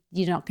you're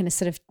not going to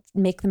sort of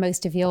make the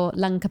most of your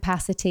lung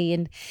capacity,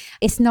 and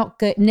it's not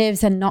good.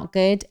 Nerves are not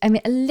good. I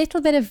mean, a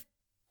little bit of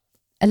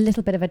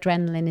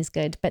adrenaline is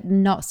good, but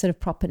not sort of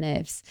proper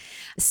nerves.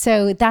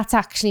 So that's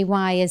actually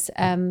why as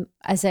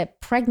a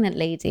pregnant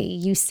lady,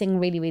 you sing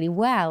really, really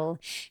well,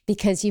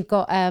 because you've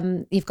got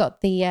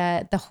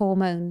the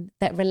hormone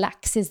that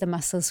relaxes the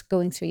muscles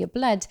going through your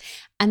blood,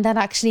 and that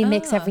actually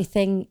makes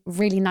everything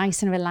really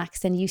nice and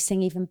relaxed, and you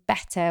sing even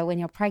better when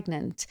you're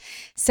pregnant.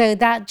 So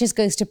that just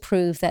goes to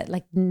prove that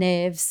like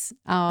nerves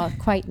are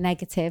quite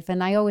negative.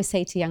 And I always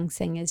say to young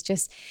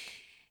singers,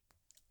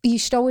 you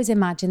should always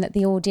imagine that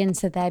the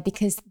audience are there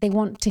because they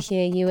want to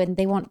hear you and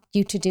they want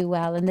you to do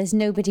well. And there's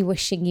nobody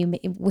wishing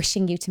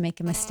you to make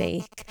a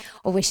mistake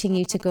or wishing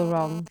you to go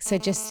wrong. So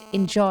just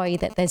enjoy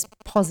that there's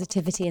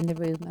positivity in the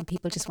room and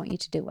people just want you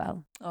to do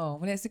well. Oh,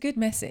 well, it's a good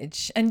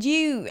message. And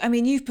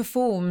you've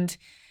performed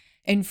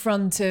in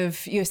front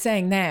of, you're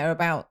saying there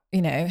about,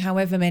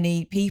 however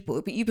many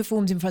people, but you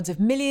performed in front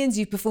of millions,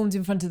 you've performed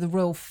in front of the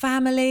royal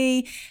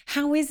family.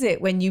 How is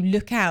it when you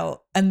look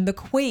out and the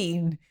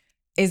Queen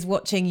is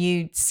watching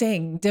you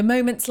sing? Do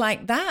moments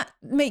like that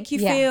make you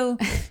feel,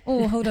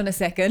 oh, hold on a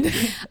second?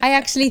 I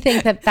actually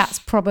think that that's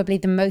probably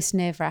the most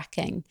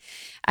nerve-wracking.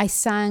 I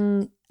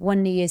sang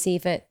one New Year's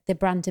Eve at the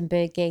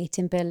Brandenburg Gate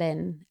in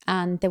Berlin,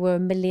 and there were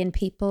 1 million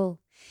people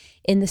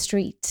in the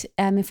street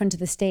in front of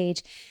the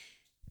stage.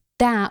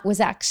 That was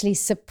actually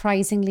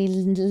surprisingly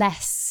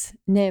less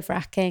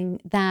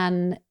nerve-wracking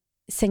than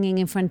singing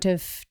in front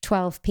of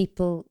 12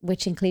 people,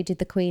 which included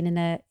the Queen in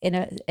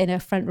a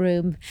front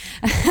room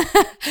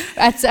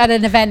at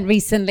an event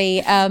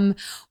recently.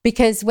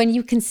 Because when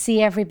you can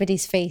see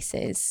everybody's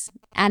faces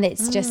and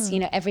it's just,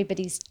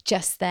 everybody's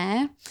just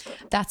there,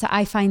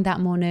 I find that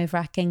more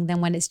nerve-wracking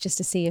than when it's just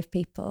a sea of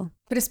people.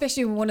 But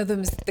especially when one of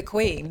them's the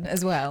Queen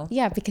as well.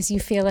 Yeah, because you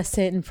feel a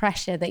certain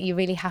pressure that you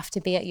really have to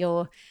be at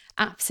your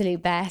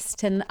absolute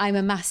best. And I'm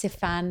a massive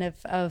fan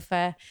of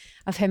Her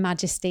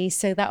Majesty,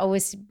 so that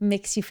always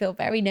makes you feel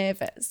very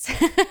nervous.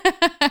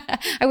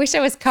 I wish I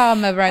was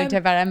calmer around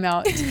her, but I'm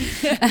not. But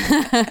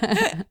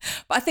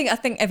I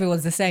think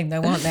everyone's the same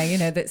though, aren't they?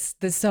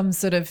 There's some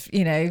sort of,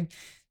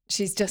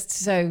 she's just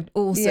so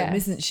awesome,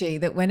 isn't she?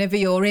 That whenever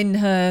you're in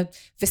her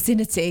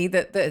vicinity,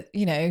 that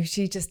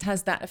she just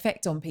has that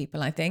effect on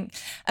people, I think.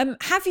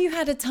 Have you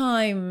had a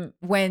time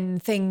when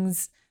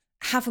things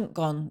haven't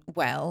gone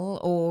well,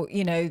 or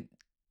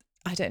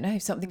I don't know,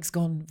 something's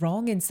gone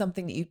wrong in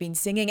something that you've been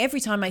singing? Every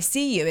time I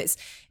see you, it's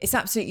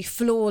absolutely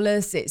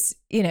flawless. It's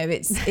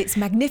it's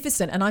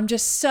magnificent, and I'm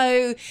just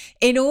so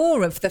in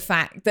awe of the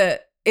fact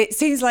that it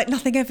seems like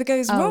nothing ever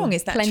goes wrong.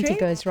 Is that plenty true?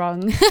 Goes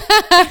wrong.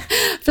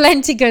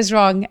 Plenty goes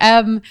wrong.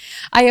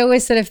 I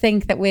always sort of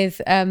think that with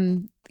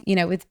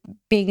with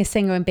being a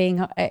singer and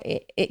being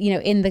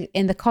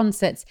in the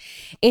concerts,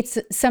 it's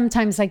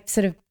sometimes like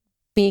sort of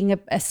being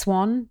a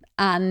swan,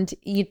 and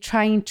you're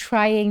trying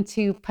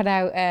to put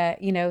out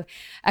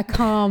a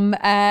calm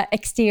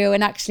exterior,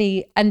 and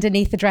actually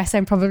underneath the dress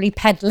I'm probably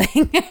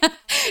peddling,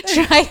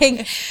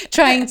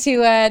 trying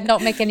to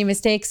not make any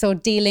mistakes, or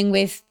dealing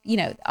with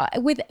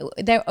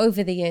there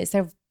over the years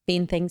there have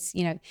been things,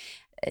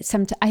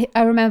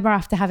 I remember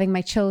after having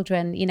my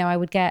children, I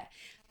would get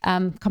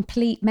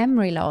complete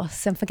memory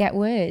loss and forget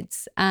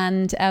words,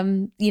 and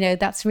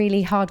that's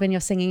really hard when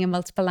you're singing in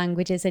multiple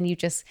languages. And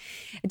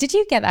did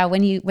you get that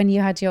when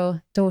you had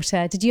your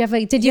daughter? Did you get where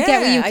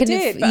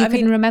you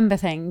can remember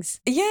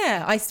things?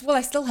 Yeah, I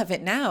still have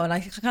it now, and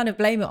I kind of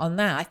blame it on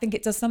that. I think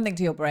it does something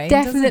to your brain.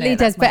 Definitely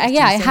does. But I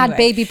had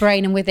baby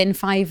brain, and within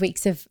 5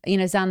 weeks of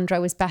Xandra, I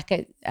was back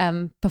at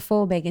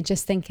performing, and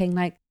just thinking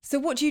like. So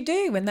what do you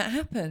do when that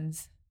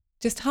happens?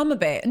 Just hum a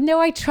bit? No,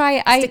 I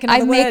try. I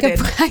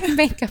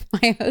make up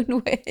my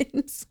own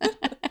words.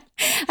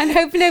 And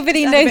hope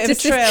nobody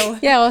notices.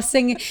 Yeah, or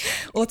sing.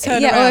 Or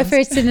turn around. Or if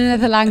it's in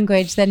another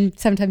language, then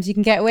sometimes you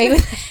can get away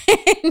with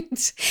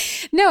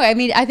it. No, I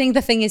mean, I think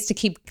the thing is to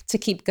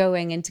keep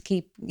going and to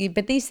keep.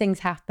 But these things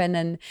happen,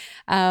 and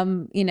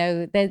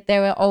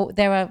there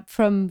are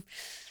from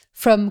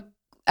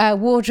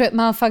wardrobe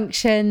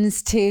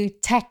malfunctions to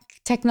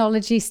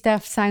technology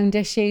stuff, sound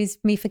issues,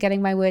 me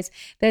forgetting my words.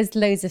 There's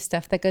loads of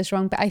stuff that goes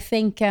wrong, but I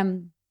think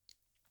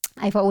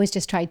I've always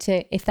just tried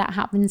to, if that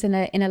happens in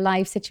a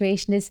live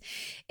situation,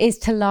 is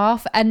to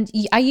laugh. And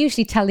I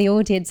usually tell the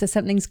audience that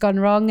something's gone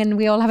wrong, and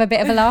we all have a bit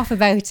of a laugh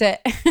about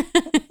it.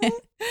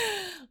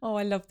 Oh,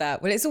 I love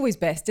that. Well, it's always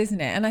best, isn't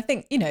it? And I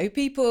think,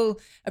 people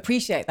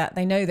appreciate that.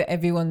 They know that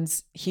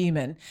everyone's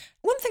human.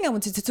 One thing I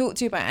wanted to talk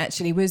to you about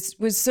actually was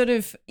sort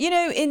of,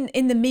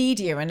 in the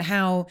media and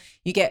how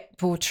you get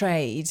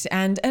portrayed.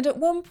 And at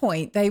one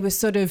point they were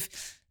sort of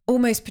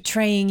almost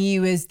portraying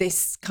you as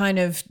this kind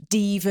of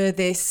diva,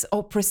 this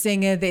opera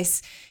singer,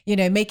 this,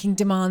 making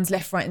demands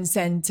left, right and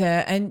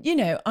centre. And,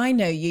 I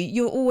know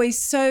you're always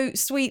so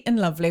sweet and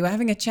lovely. We're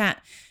having a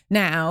chat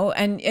now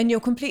and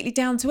you're completely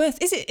down to earth.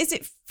 Is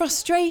it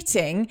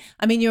frustrating?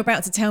 I mean, you're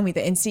about to tell me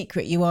that in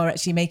secret you are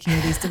actually making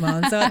all these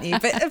demands, aren't you?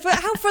 But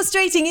how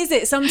frustrating is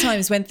it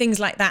sometimes when things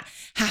like that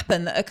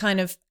happen that are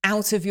kind of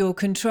out of your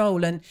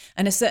control and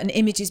a certain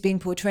image is being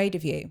portrayed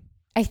of you?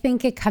 I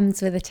think it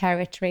comes with the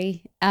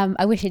territory.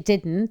 I wish it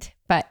didn't,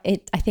 but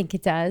I think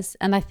it does.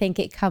 And I think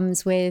it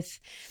comes with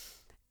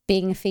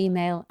being a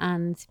female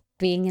and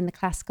being in the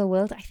classical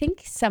world. I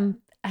think some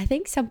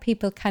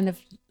people kind of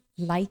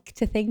like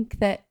to think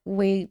that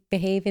we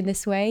behave in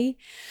this way.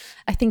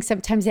 I think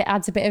sometimes it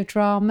adds a bit of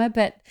drama,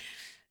 but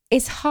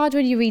it's hard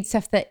when you read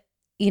stuff that,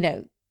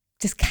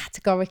 just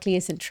categorically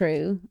isn't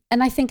true.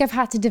 And I think I've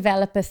had to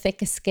develop a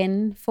thicker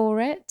skin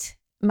for it.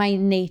 My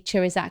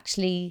nature is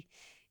actually,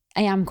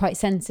 I am quite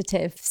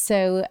sensitive.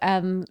 So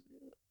I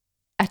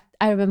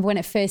remember when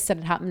it first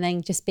started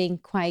happening, just being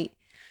quite,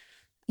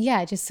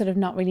 just sort of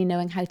not really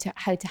knowing how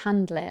to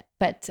handle it.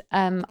 But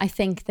I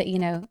think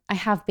that, I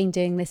have been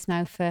doing this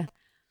now for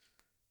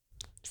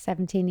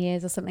 17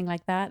 years or something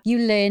like that. You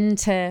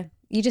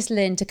just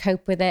learn to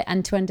cope with it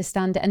and to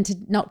understand it and to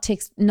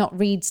not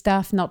read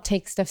stuff, not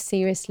take stuff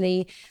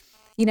seriously.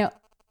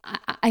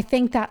 I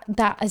think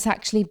that has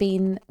actually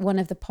been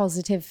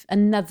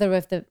another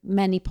of the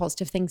many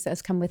positive things that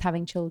has come with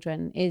having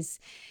children is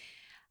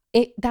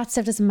that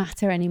stuff doesn't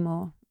matter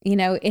anymore.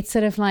 It's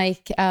sort of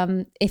like,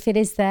 if it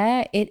is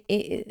there,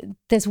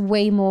 there's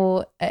way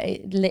more,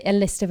 a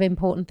list of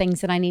important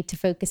things that I need to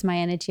focus my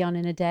energy on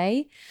in a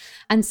day.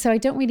 And so I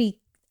don't really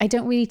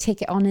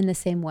take it on in the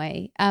same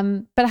way.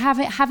 But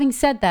having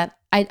said that,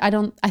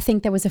 I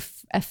think there was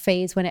a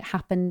phase when it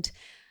happened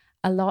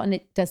a lot and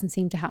it doesn't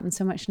seem to happen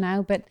so much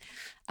now, but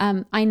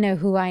I know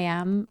who I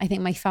am. I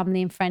think my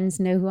family and friends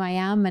know who I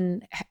am.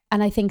 And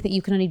I think that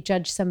you can only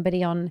judge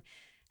somebody on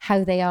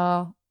how they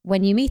are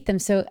when you meet them.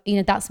 So,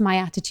 that's my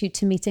attitude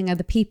to meeting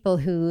other people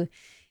who,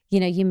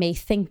 you may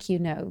think,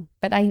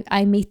 but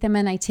I meet them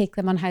and I take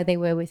them on how they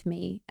were with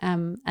me.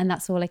 And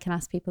that's all I can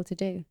ask people to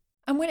do.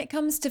 And when it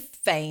comes to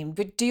fame,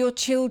 do your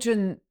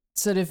children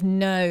sort of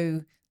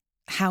know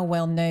how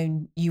well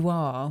known you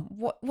are?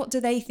 What do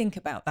they think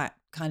about that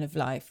kind of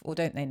life, or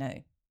don't they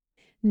know?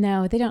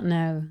 No, they don't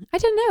know. I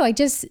don't know.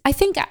 I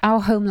think our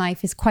home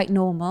life is quite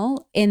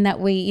normal in that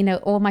we,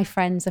 all my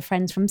friends are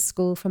friends from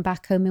school, from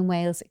back home in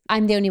Wales.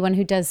 I'm the only one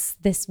who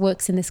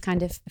works in this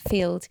kind of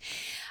field.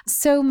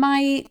 So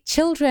my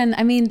children,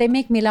 I mean, they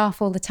make me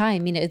laugh all the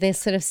time. They'll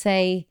sort of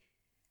say,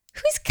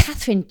 "Who's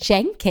Catherine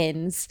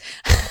Jenkins?"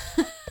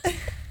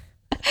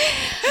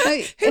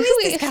 Who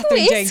is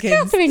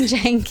Catherine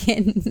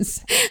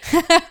Jenkins?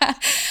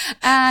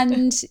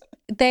 And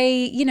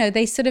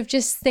they sort of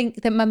just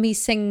think that mummy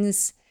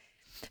sings.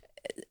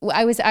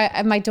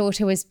 My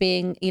daughter was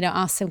being,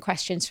 asked some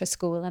questions for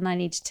school and I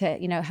needed to,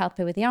 help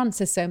her with the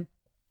answers. So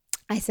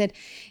I said,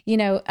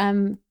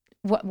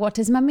 what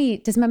does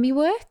mummy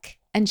work?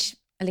 And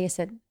Aaliyah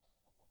said,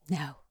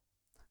 no.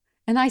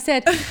 And I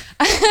said,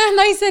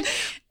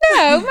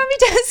 no, mummy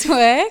does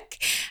work.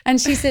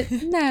 And she said,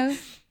 no.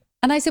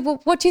 And I said, well,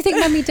 what do you think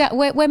mummy does?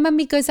 Where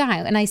mummy goes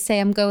out and I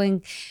say,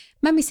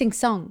 mummy sings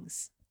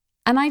songs.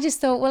 And I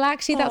just thought, well,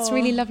 actually, that's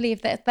really lovely.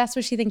 If that's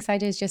what she thinks I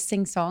do is just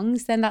sing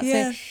songs, then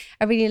that's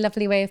a really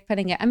lovely way of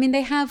putting it. I mean,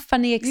 they have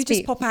funny experiences.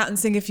 You just pop out and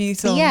sing a few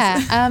songs.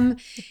 Yeah.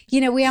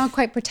 We are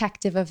quite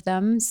protective of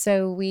them.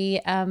 So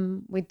we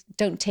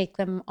don't take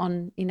them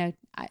on,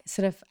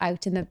 sort of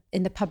out in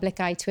the public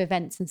eye to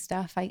events and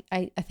stuff. I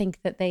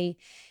think that they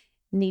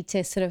need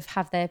to sort of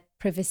have their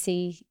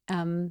privacy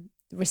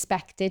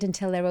respected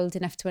until they're old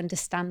enough to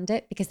understand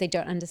it, because they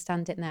don't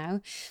understand it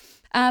now.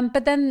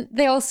 But then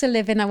they also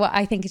live in what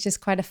I think is just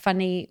quite a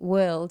funny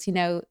world.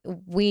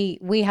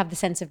 We have the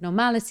sense of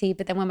normality,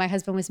 but then when my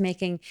husband was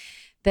making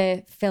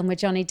the film with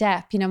Johnny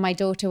Depp, my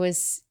daughter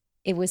was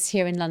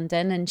here in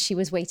London and she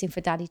was waiting for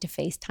daddy to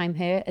FaceTime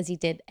her, as he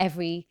did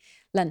every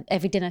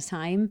dinner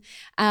time.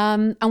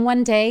 And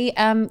one day,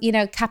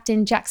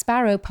 Captain Jack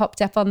Sparrow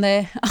popped up on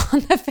the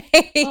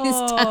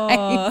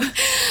FaceTime.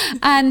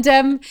 And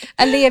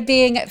Aaliyah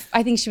being,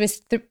 I think she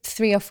was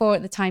 3 or 4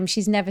 at the time,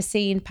 she's never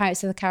seen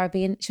Pirates of the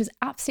Caribbean. She was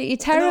absolutely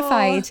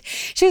terrified.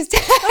 She was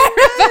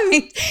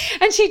terrified.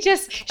 And she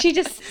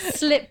just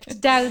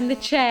slipped down the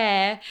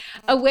chair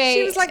away.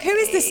 She was like, who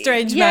is this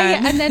strange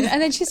man? Yeah. And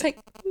then she's like,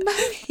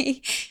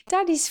 Mummy,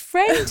 Daddy's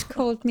friend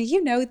called me,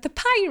 the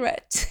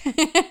pirate.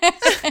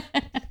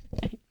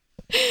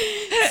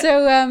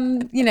 So,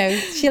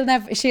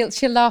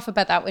 she'll laugh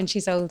about that when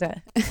she's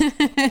older.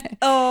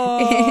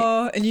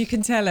 Oh, and you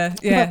can tell her,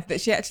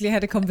 that she actually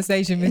had a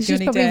conversation with Johnny Depp.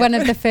 She's probably one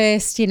of the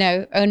first,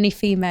 only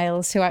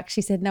females who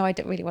actually said, no, I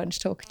don't really want to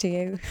talk to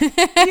you.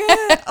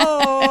 Yeah.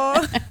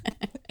 Oh.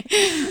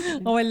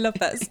 Oh, I love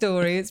that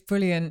story. It's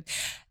brilliant.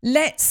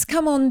 Let's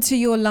come on to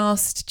your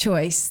last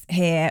choice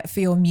here for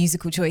your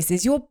musical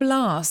choices, your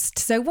blast.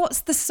 So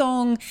what's the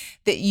song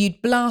that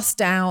you'd blast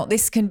out?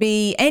 This can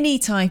be any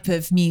type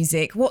of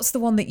music. What's the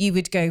one that you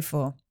would go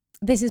for?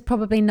 This is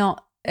probably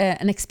not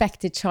an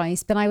expected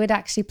choice, but I would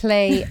actually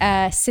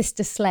play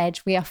Sister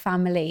Sledge, We Are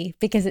Family,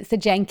 because it's the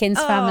Jenkins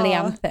family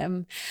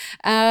anthem.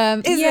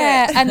 Is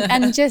it?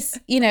 and just,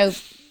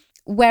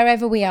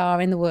 wherever we are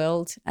in the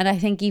world, and I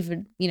think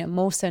even,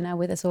 more so now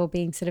with us all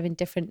being sort of in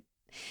different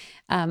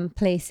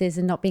places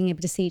and not being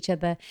able to see each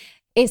other,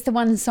 it's the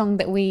one song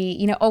that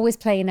we, always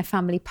play in a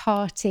family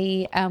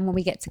party when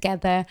we get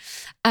together.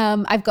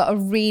 I've got a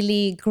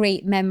really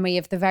great memory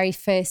of the very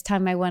first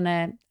time I won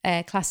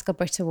a Classical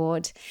Brit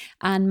Award,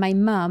 and my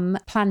mum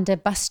planned a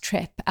bus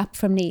trip up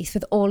from Neath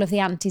with all of the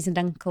aunties and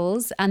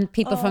uncles and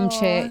people from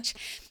church.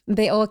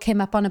 They all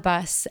came up on a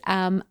bus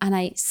and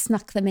I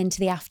snuck them into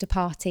the after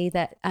party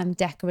that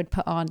Decca had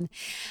put on.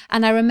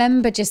 And I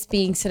remember just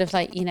being sort of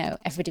like,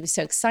 everybody was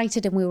so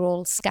excited and we were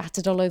all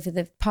scattered all over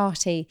the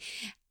party.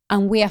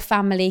 And We Are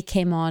Family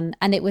came on,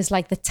 and it was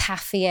like the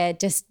taffia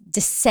just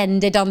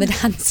descended on the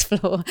dance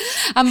floor.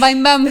 And my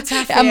mum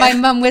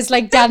was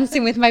like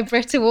dancing with my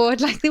Brit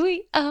Award, like the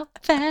We Are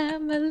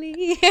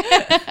Family.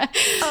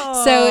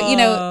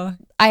 So,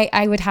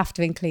 I would have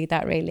to include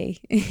that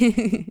really.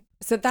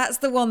 So that's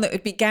the one that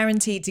would be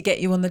guaranteed to get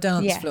you on the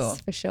dance floor.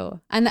 Yes, for sure.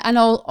 And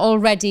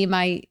already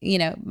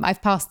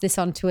I've passed this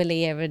on to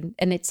Aaliyah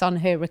and it's on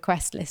her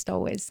request list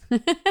always.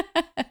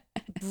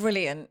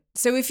 Brilliant.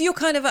 So if you're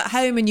kind of at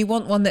home and you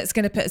want one that's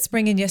going to put a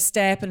spring in your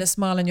step and a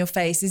smile on your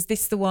face, is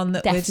this the one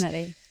that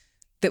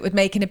would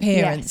make an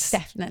appearance? Yes,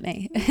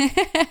 definitely.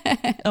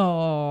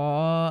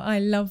 Oh, I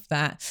love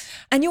that.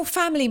 And your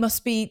family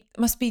must be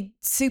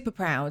super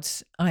proud,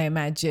 I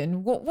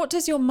imagine. What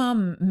does your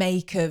mum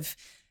make of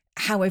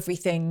how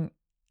everything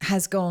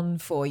has gone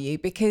for you?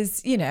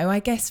 Because, I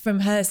guess from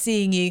her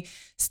seeing you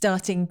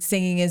starting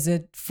singing as a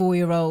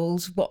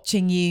 4-year-old,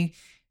 watching you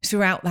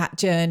throughout that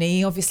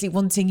journey, obviously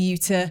wanting you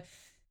to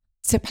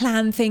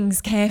plan things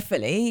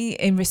carefully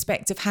in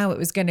respect of how it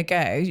was going to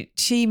go,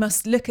 she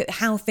must look at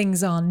how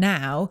things are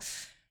now,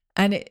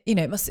 and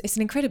it's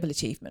an incredible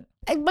achievement.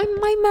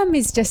 My mum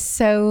is just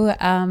so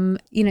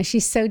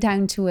she's so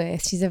down to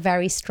earth. She's a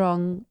very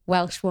strong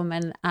Welsh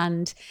woman,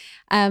 and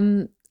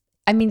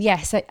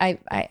yes,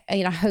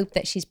 I hope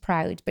that she's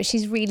proud, but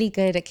she's really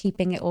good at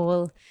keeping it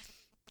all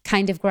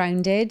kind of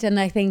grounded. And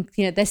I think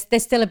there's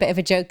still a bit of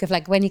a joke of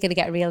like, when are you going to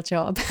get a real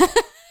job?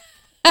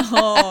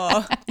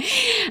 Oh.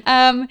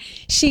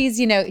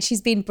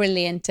 She's been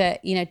brilliant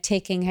at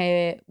taking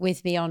her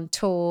with me on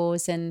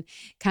tours and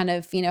kind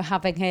of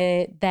having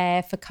her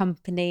there for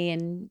company,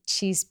 and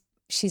she's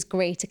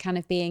great at kind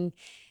of being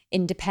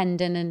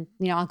independent, and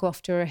I'll go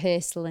off to a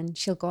rehearsal and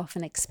she'll go off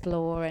and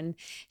explore, and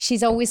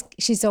she's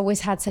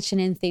always had such an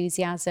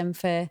enthusiasm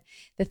for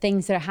the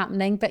things that are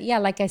happening. But yeah,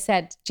 like I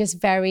said, just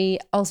very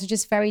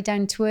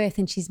down to earth,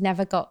 and she's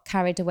never got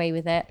carried away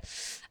with it.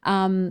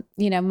 One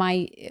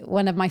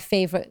of my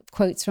favorite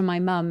quotes from my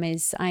mum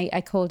is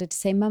I called her to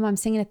say, "Mum, I'm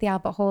singing at the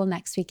Albert Hall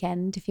next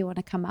weekend if you want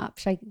to come up.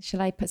 Shall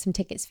I put some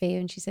tickets for you?"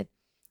 And she said,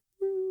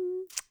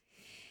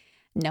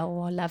 "No,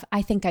 love,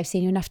 I think I've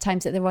seen you enough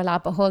times at the Royal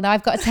Albert Hall. Now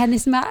I've got a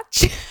tennis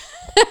match."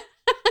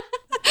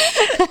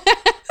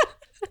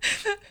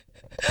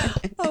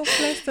 Oh,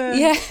 bless her.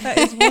 Yeah. That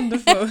is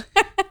wonderful.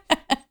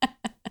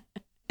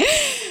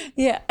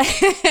 Yeah.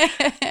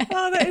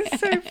 Oh, that is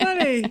so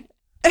funny.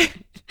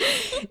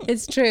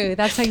 It's true.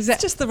 That's exactly.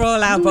 It's just the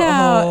Royal Albert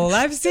Hall.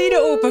 I've seen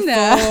it all before.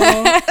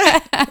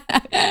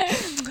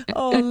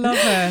 Oh, love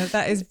her.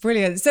 That is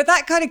brilliant. So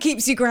that kind of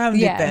keeps you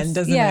grounded then,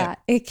 doesn't it? Yeah,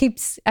 it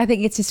keeps, I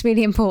think it's just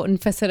really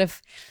important for sort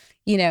of,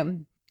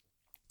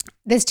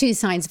 there's two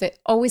sides of it,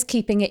 always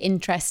keeping it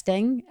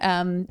interesting.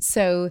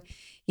 So,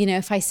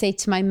 if I say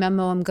to my mum,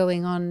 I'm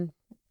going on,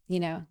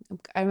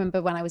 I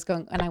remember when I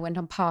went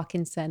on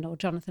Parkinson or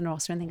Jonathan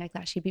Ross or anything like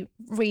that, she'd be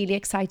really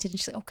excited and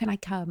she's like, "Oh, can I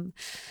come?"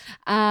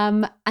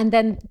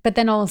 But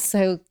then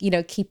also,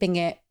 keeping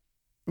it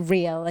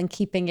real and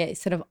keeping it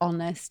sort of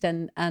honest,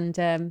 and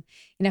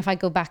if I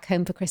go back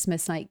home for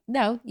Christmas, like,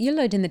 "No, you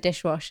load in the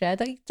dishwasher.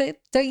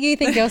 Don't you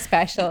think you're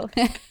special?"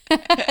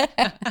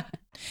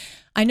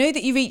 I know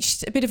that you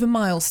reached a bit of a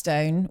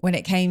milestone when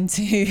it came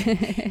to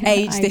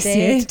age this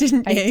year,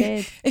 didn't you? I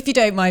did. If you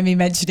don't mind me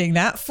mentioning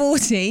that,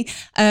 40.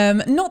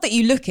 Not that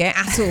you look it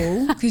at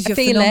all, because you're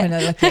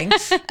phenomenal looking.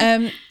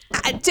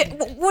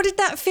 What did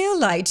that feel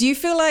like? Do you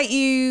feel like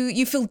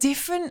you feel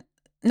different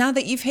now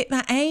that you've hit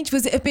that age?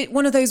 Was it a bit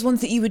one of those ones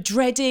that you were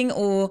dreading,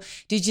 or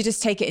did you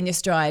just take it in your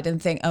stride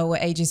and think, "Oh,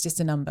 well, age is just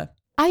a number"?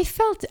 I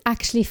felt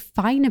actually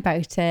fine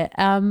about it.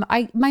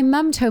 My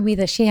mum told me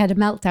that she had a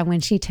meltdown when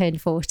she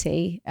turned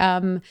 40.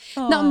 Not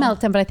a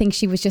meltdown, but I think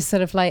she was just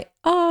sort of like,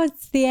 oh,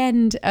 it's the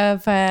end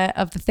of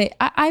the thing.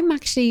 I'm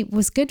actually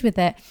was good with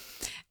it.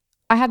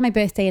 I had my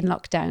birthday in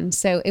lockdown,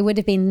 so it would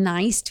have been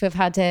nice to have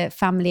had a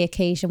family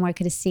occasion where I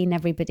could have seen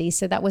everybody.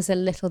 So that was a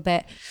little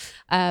bit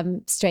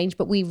strange,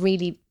 but we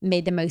really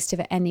made the most of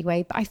it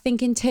anyway. But I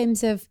think in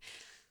terms of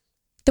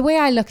the way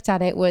I looked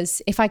at it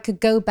was, if I could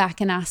go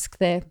back and ask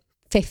the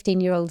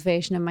 15-year-old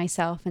version of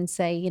myself and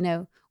say, you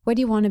know, where do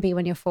you want to be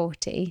when you're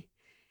 40?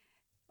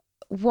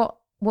 What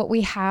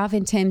we have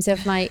in terms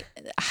of my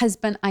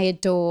husband I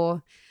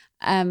adore,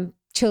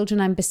 children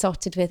I'm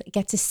besotted with, I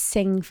get to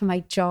sing for my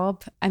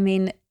job. I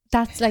mean,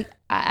 that's like,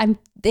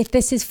 if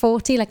this is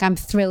 40, like I'm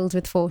thrilled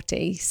with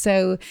 40.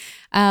 So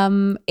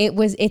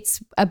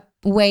it's a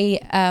way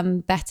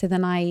better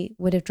than I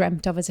would have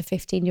dreamt of as a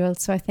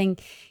 15-year-old. So I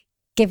think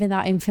given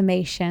that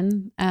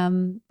information,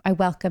 I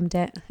welcomed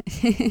it.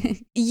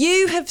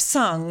 You have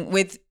sung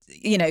with,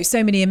 you know,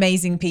 so many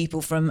amazing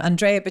people, from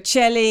Andrea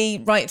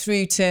Bocelli right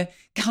through to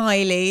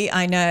Kylie,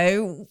 I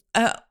know.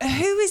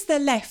 Who is there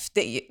left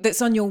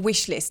that's on your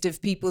wish list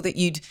of people that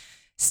you'd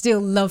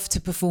still love to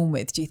perform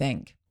with, do you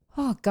think?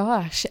 Oh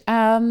gosh.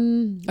 Have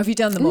you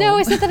done them all? No,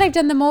 it's not that I've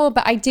done them all,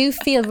 but I do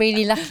feel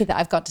really lucky that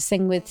I've got to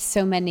sing with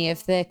so many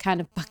of the kind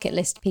of bucket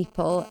list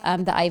people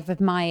that I've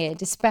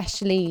admired,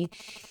 especially,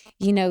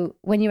 you know,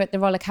 when you're at the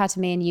Royal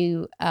Academy and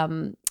you,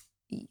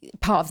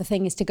 part of the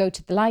thing is to go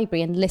to the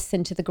library and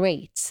listen to the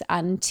greats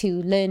and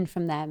to learn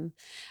from them.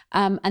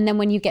 And then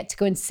when you get to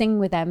go and sing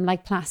with them,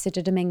 like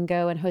Placido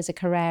Domingo and Jose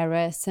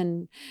Carreras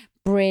and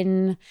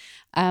Bryn,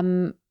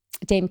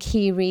 Dame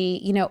Kiri,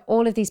 you know,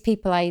 all of these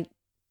people I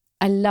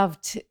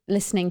loved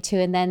listening to,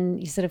 and then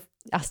you sort of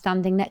are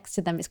standing next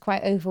to them. It's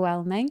quite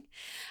overwhelming.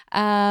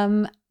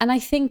 And I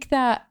think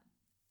that,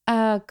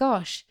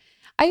 gosh,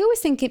 I always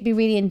think it'd be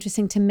really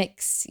interesting to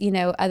mix, you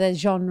know, other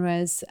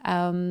genres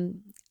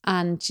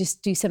and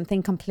just do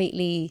something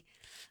completely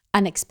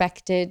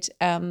unexpected.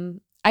 I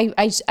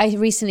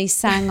recently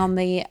sang on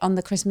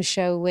the Christmas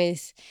show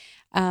with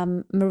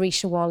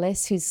Marisha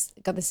Wallace, who's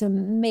got this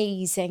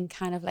amazing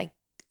kind of like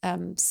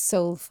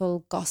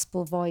soulful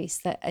gospel voice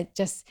that I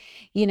just,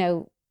 you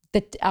know,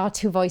 our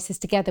two voices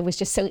together was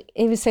just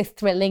it was so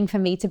thrilling for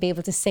me to be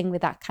able to sing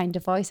with that kind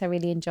of voice. I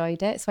really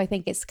enjoyed it. So I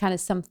think it's kind of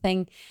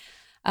something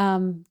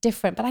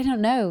different, but I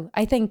don't know.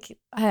 I think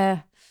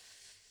kind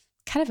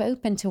of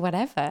open to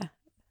whatever.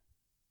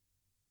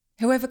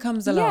 Whoever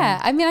comes along. Yeah,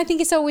 I mean, I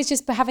think it's always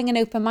just having an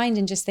open mind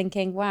and just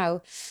thinking,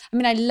 wow. I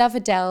mean, I love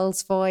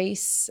Adele's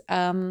voice,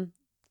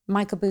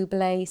 Michael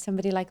Bublé,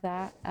 somebody like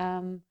that.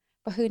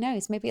 But who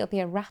knows? Maybe it'll be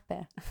a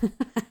rapper.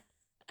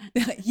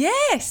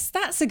 Yes,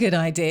 that's a good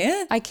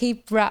idea. I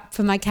keep rap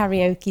for my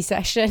karaoke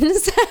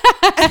sessions.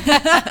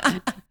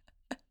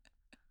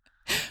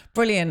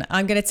 Brilliant.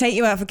 I'm going to take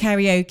you out for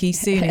karaoke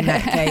soon in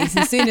that case.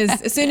 As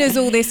soon as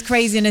all this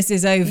craziness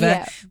is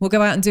over, We'll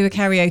go out and do a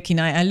karaoke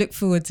night. I look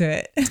forward to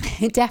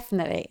it.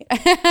 Definitely.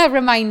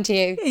 Remind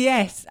you.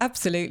 Yes,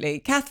 absolutely.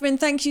 Catherine,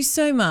 thank you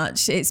so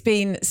much. It's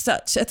been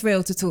such a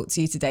thrill to talk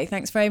to you today.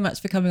 Thanks very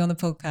much for coming on the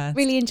podcast.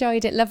 Really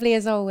enjoyed it. Lovely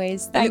as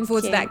always. I look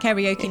forward to that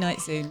karaoke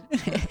night soon.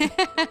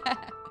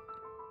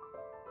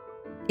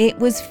 It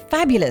was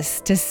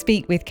fabulous to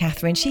speak with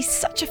Catherine. She's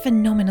such a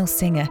phenomenal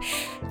singer.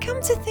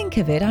 Come to think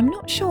of it, I'm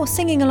not sure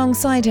singing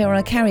alongside her on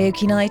a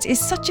karaoke night is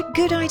such a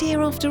good idea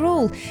after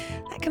all.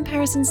 That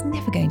comparison's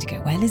never going to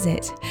go well, is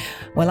it?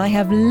 Well, I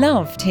have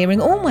loved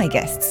hearing all my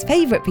guests'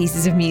 favourite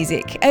pieces of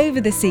music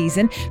over the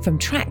season, from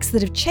tracks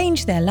that have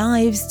changed their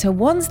lives to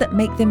ones that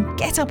make them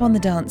get up on the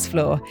dance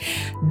floor.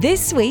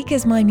 This week,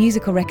 as my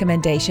musical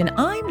recommendation,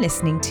 I'm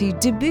listening to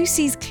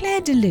Debussy's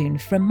Clair de Lune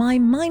from my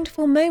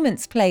Mindful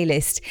Moments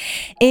playlist.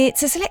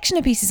 It's a selection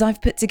of pieces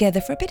I've put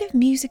together for a bit of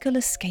musical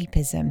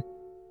escapism.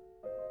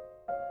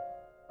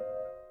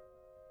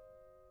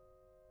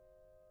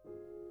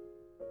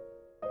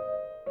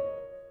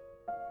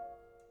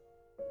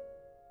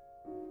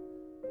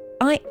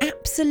 I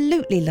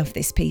absolutely love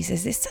this piece.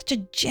 There's such a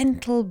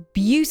gentle,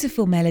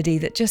 beautiful melody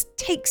that just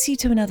takes you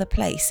to another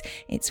place.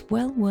 It's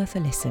well worth a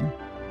listen.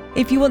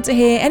 If you want to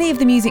hear any of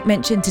the music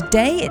mentioned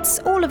today, it's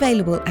all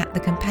available at the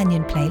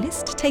Companion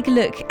playlist. Take a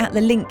look at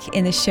the link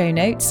in the show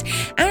notes.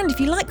 And if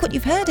you like what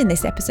you've heard in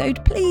this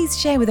episode, please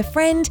share with a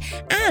friend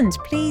and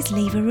please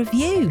leave a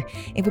review.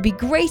 It would be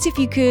great if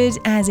you could,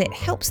 as it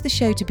helps the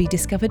show to be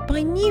discovered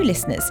by new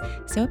listeners.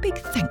 So a big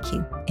thank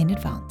you in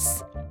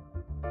advance.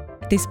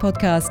 This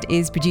podcast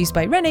is produced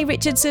by Renee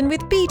Richardson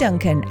with B.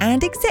 Duncan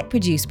and exec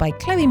produced by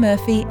Chloe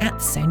Murphy at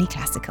Sony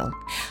Classical.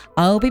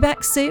 I'll be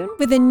back soon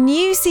with a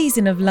new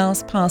season of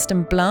Last, Past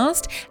and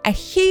Blast. A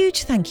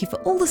huge thank you for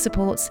all the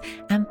supports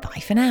and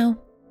bye for now.